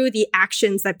through the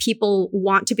actions that people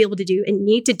want to be able to do and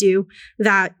need to do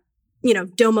that,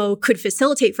 Domo could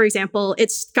facilitate, for example,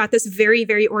 it's got this very,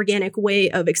 very organic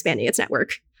way of expanding its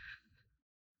network.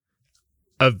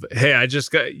 Hey, I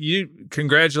just got you.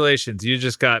 Congratulations. You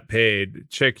just got paid.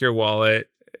 Check your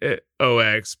wallet.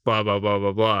 OX, blah, blah, blah,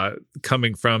 blah, blah,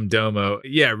 coming from Domo.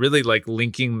 Yeah, really like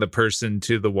linking the person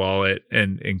to the wallet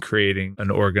and creating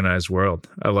an organized world.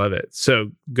 I love it.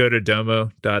 So go to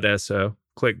domo.so,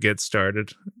 click get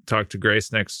started, talk to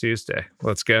Grace next Tuesday.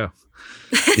 Let's go.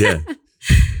 Yeah.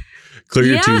 Clear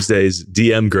your Tuesdays,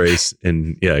 DM Grace,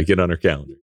 and get on her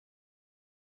calendar.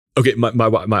 Okay, my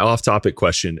off-topic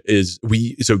question is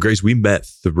Grace, we met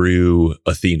through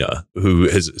Athena, who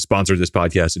has sponsored this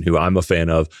podcast and who I'm a fan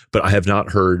of, but I have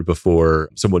not heard before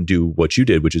someone do what you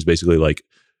did, which is basically like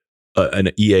an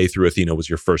EA through Athena was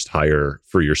your first hire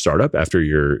for your startup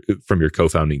from your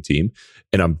co-founding team.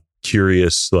 And I'm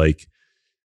curious, like,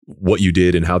 what you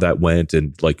did and how that went,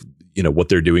 and like, what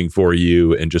they're doing for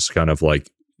you, and just kind of like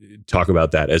talk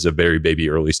about that as a very baby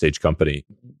early stage company,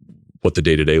 what the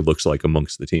day-to-day looks like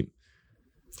amongst the team.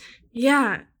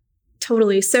 Yeah,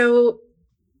 totally. So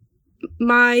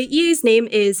My EA's name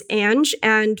is Ange,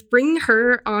 and bringing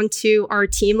her onto our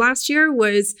team last year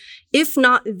was, if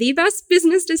not the best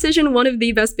business decision, one of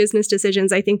the best business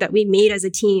decisions I think that we made as a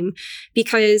team,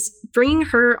 because bringing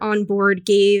her on board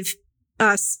gave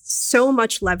us so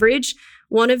much leverage.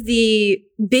 One of the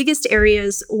biggest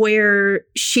areas where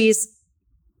she's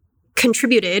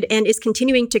contributed and is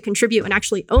continuing to contribute and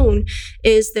actually own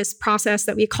is this process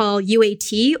that we call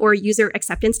UAT, or user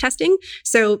acceptance testing.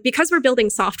 So because we're building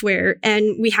software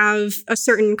and we have a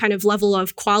certain kind of level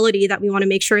of quality that we want to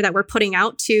make sure that we're putting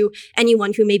out to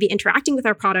anyone who may be interacting with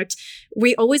our product,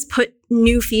 we always put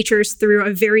new features through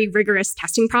a very rigorous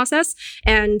testing process.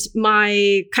 And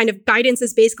my kind of guidance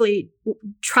is basically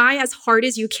try as hard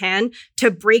as you can to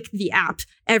break the app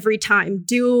every time.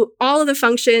 Do all of the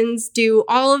functions, do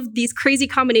all of these crazy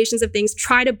combinations of things,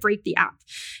 try to break the app.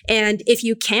 And if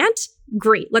you can't,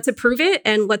 great, let's approve it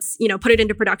and let's, put it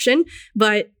into production.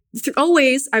 But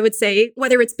always, I would say,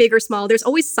 whether it's big or small, there's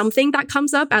always something that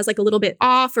comes up as like a little bit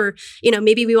off, or,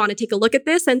 maybe we want to take a look at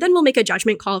this, and then we'll make a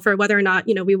judgment call for whether or not,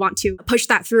 we want to push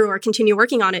that through or continue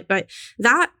working on it. But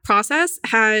that process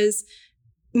has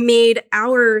made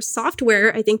our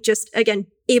software, I think, just again,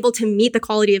 able to meet the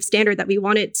quality of standard that we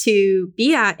want it to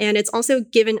be at. And it's also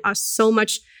given us so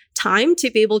much time to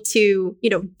be able to,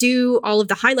 do all of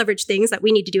the high leverage things that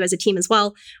we need to do as a team as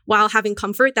well, while having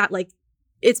comfort that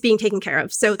it's being taken care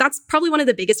of. So that's probably one of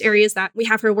the biggest areas that we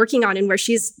have her working on, and where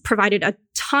she's provided a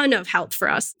ton of help for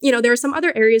us. There are some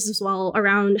other areas as well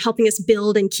around helping us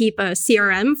build and keep a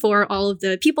CRM for all of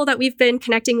the people that we've been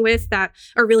connecting with that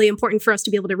are really important for us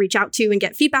to be able to reach out to and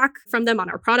get feedback from them on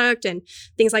our product and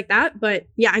things like that. But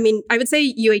yeah, I would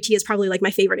say UAT is probably like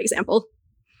my favorite example.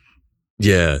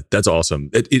 Yeah, that's awesome.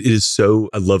 It is so,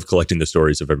 I love collecting the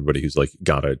stories of everybody who's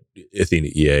got a Athena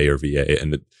EA or VA,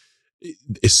 and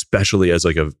especially as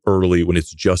early, when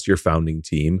it's just your founding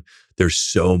team, there's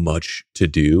so much to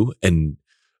do. And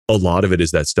a lot of it is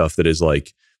that stuff that is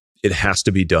it has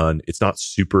to be done. It's not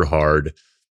super hard,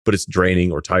 but it's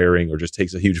draining or tiring, or just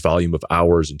takes a huge volume of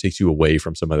hours and takes you away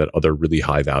from some of that other really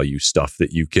high value stuff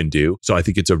that you can do. So I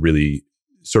think it's a really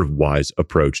sort of wise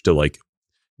approach to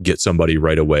get somebody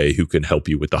right away who can help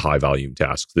you with the high volume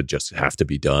tasks that just have to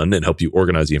be done, and help you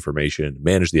organize the information,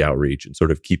 manage the outreach, and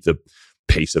sort of keep the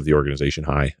pace of the organization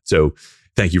high. So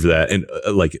thank you for that. And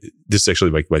this is actually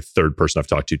my third person I've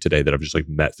talked to today that I've just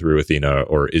met through Athena,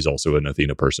 or is also an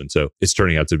Athena person. So it's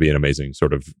turning out to be an amazing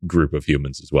sort of group of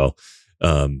humans as well.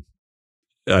 I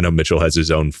know Mitchell has his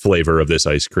own flavor of this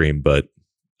ice cream, but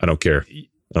I don't care. I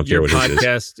don't care what it is.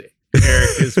 Podcast,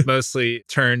 Eric, is mostly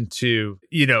turned to,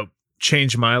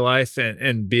 change my life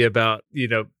and be about,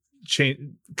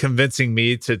 convincing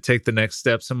me to take the next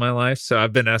steps in my life. So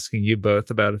I've been asking you both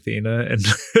about Athena, and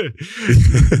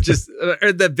just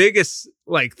the biggest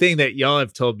thing that y'all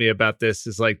have told me about this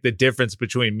is the difference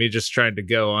between me just trying to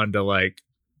go onto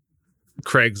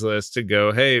Craigslist and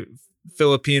go, hey,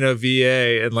 Filipino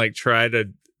VA, and try to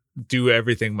do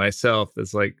everything myself,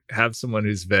 is have someone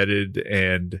who's vetted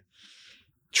and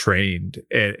trained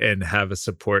and have a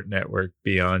support network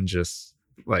beyond just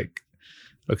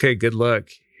okay, good luck.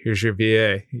 Here's your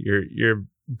VA. You're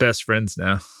best friends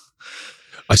now.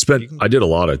 I did a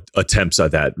lot of attempts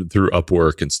at that through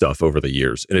Upwork and stuff over the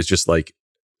years. And it's just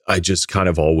I just kind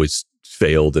of always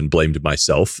failed and blamed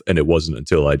myself. And it wasn't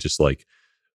until I just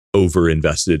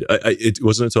over-invested. It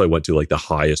wasn't until I went to the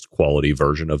highest quality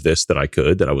version of this that I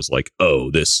was oh,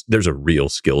 there's a real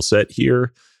skill set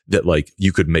here that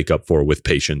you could make up for with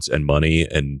patience and money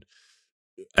and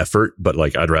effort. But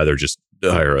I'd rather just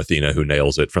hire Athena, who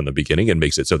nails it from the beginning and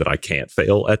makes it so that I can't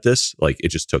fail at this. It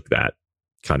just took that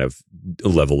kind of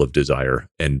level of desire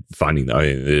and finding that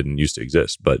it didn't used to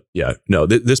exist. But yeah, no,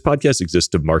 this podcast exists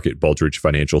to market Baldridge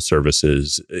Financial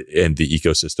Services and the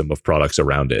ecosystem of products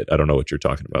around it. I don't know what you're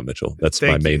talking about, Mitchell. That's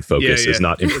my main focus. Is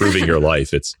not improving your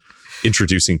life. It's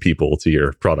introducing people to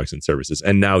your products and services.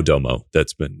 And now Domo,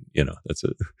 that's been, that's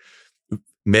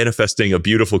manifesting a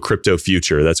beautiful crypto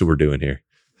future. That's what we're doing here.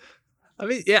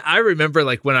 I remember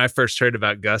when I first heard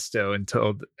about Gusto and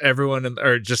told everyone,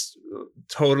 or just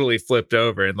totally flipped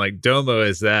over, and Domo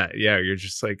is that. Yeah, you're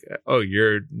just oh,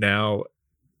 you're now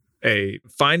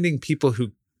finding people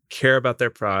who care about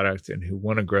their product and who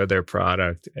want to grow their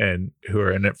product and who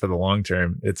are in it for the long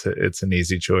term. It's an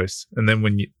easy choice. And then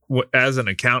when you, as an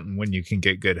accountant, when you can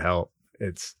get good help,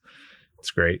 it's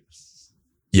great.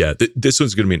 Yeah, this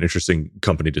one's going to be an interesting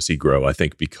company to see grow, I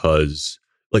think, because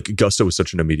Gusto was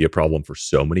such an immediate problem for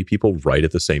so many people right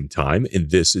at the same time.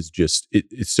 And this is just,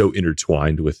 it's so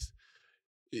intertwined with,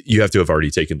 you have to have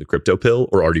already taken the crypto pill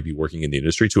or already be working in the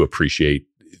industry to appreciate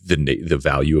the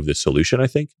value of the solution, I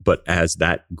think. But as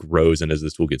that grows and as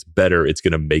this tool gets better, it's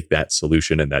going to make that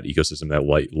solution and that ecosystem,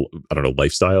 that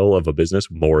lifestyle of a business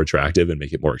more attractive and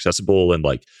make it more accessible. And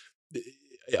like,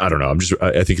 I don't know,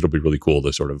 I think it'll be really cool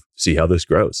to sort of see how this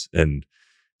grows. And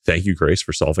thank you, Grace,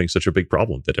 for solving such a big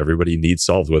problem that everybody needs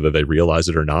solved, whether they realize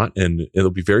it or not. And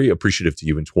it'll be very appreciative to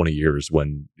you in 20 years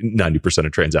when 90%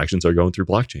 of transactions are going through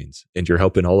blockchains and you're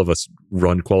helping all of us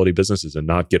run quality businesses and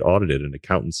not get audited, and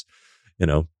accountants,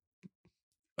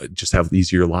 just have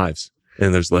easier lives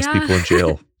and there's less people in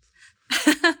jail.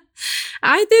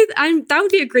 I think that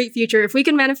would be a great future. If we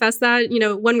can manifest that,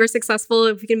 when we're successful,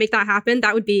 if we can make that happen,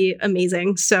 that would be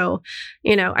amazing. So,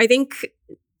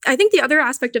 I think the other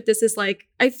aspect of this is like,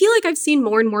 I feel like I've seen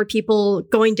more and more people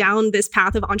going down this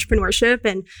path of entrepreneurship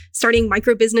and starting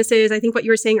micro businesses. I think what you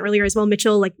were saying earlier as well,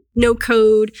 Mitchell, like no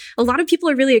code. A lot of people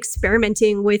are really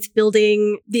experimenting with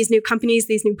building these new companies,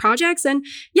 these new projects. And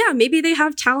yeah, maybe they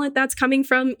have talent that's coming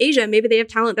from Asia. Maybe they have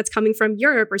talent that's coming from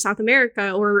Europe or South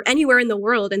America or anywhere in the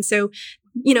world. And so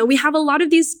we have a lot of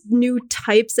these new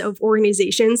types of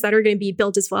organizations that are going to be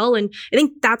built as well. And I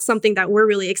think that's something that we're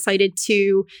really excited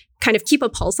to kind of keep a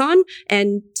pulse on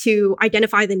and to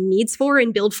identify the needs for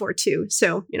and build for too.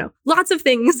 So, lots of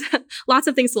things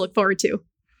to look forward to.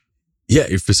 Yeah,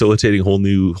 you're facilitating whole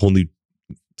new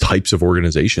types of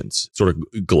organizations sort of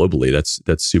globally.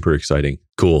 That's super exciting.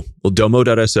 Cool. Well,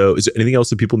 Domo.so, is there anything else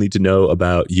that people need to know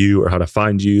about you or how to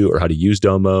find you or how to use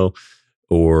Domo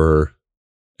or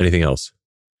anything else?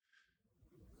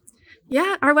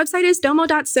 Yeah, our website is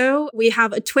domo.so. We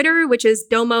have a Twitter, which is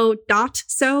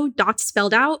domo.so, dot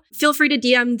spelled out. Feel free to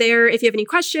DM there if you have any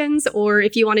questions, or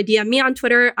if you want to DM me on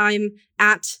Twitter, I'm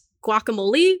at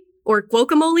guacamole or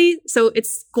guacamole. So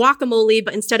it's guacamole,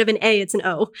 but instead of an A, it's an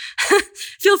O.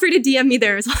 Feel free to DM me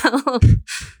there as well.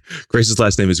 Grace's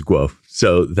last name is Guo.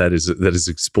 So that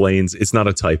explains, it's not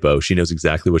a typo. She knows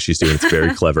exactly what she's doing. It's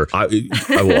very clever. I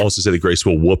will also say that Grace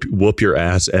will whoop your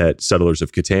ass at Settlers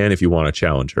of Catan if you want to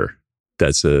challenge her.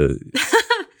 That's the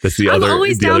I'm other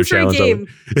always the down other for challenge. A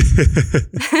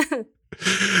game.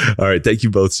 All right, thank you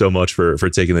both so much for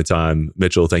taking the time.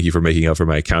 Mitchell, thank you for making up for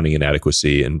my accounting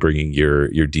inadequacy and bringing your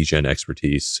DGen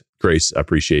expertise. Grace, I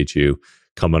appreciate you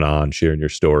coming on, sharing your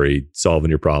story, solving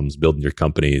your problems, building your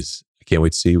companies. I can't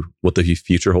wait to see what the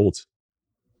future holds.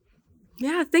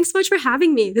 Yeah, thanks so much for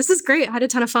having me. This is great. I had a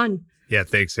ton of fun. Yeah,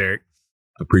 thanks, Eric.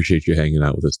 Appreciate you hanging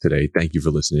out with us today. Thank you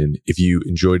for listening. If you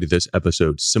enjoyed this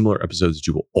episode, similar episodes that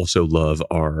you will also love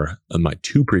are my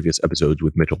 2 previous episodes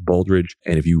with Mitchell Baldridge.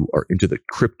 And if you are into the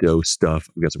crypto stuff,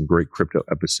 we've got some great crypto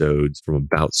episodes from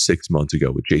about 6 months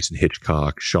ago with Jason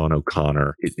Hitchcock, Sean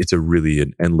O'Connor. It's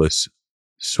an endless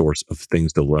source of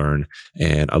things to learn.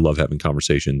 And I love having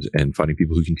conversations and finding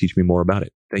people who can teach me more about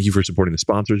it. Thank you for supporting the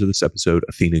sponsors of this episode,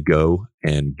 AthenaGo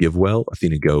and GiveWell,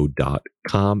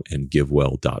 athenago.com and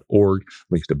givewell.org.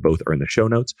 Links to both are in the show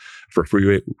notes. For a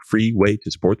free way to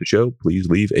support the show, please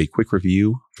leave a quick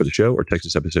review for the show or text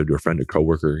this episode to a friend or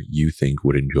coworker you think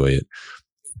would enjoy it.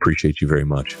 Appreciate you very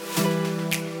much.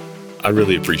 I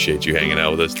really appreciate you hanging out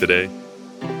with us today.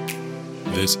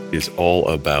 This is all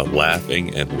about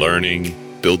laughing and learning,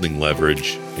 building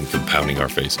leverage, and compounding our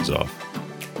faces off.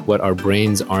 What our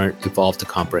brains aren't evolved to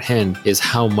comprehend is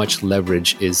how much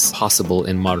leverage is possible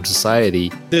in modern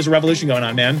society. There's a revolution going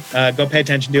on, man. Go pay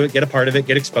attention to it, get a part of it,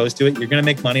 get exposed to it. You're going to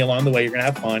make money along the way. You're going to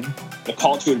have fun. The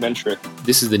call to adventure.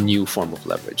 This is the new form of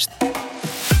leverage.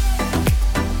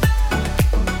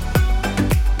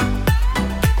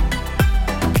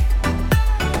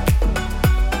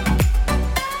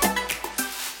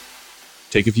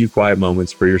 Take a few quiet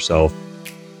moments for yourself,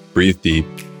 breathe deep,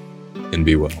 and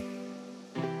be well.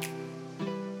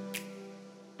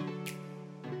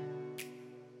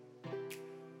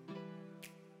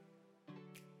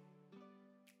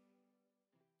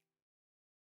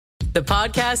 The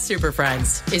Podcast Super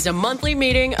Friends is a monthly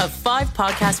meeting of 5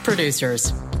 podcast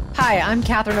producers. Hi, I'm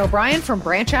Katherine O'Brien from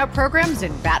Branch Out Programs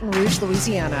in Baton Rouge,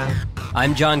 Louisiana.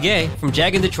 I'm John Gay from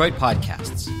Jag and Detroit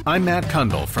Podcasts. I'm Matt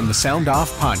Kundle from the Sound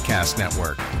Off Podcast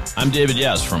Network. I'm David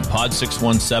Yaz from Pod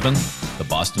 617, the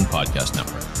Boston Podcast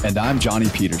Network. And I'm Johnny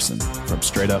Peterson from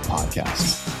Straight Up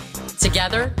Podcasts.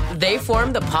 Together, they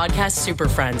form the Podcast Super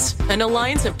Friends, an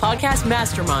alliance of podcast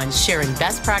masterminds sharing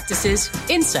best practices,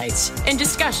 insights, and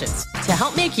discussions to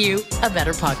help make you a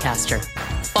better podcaster.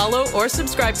 Follow or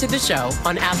subscribe to the show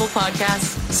on Apple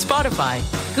Podcasts, Spotify,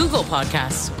 Google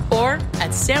Podcasts, or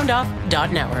at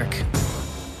soundoff.network.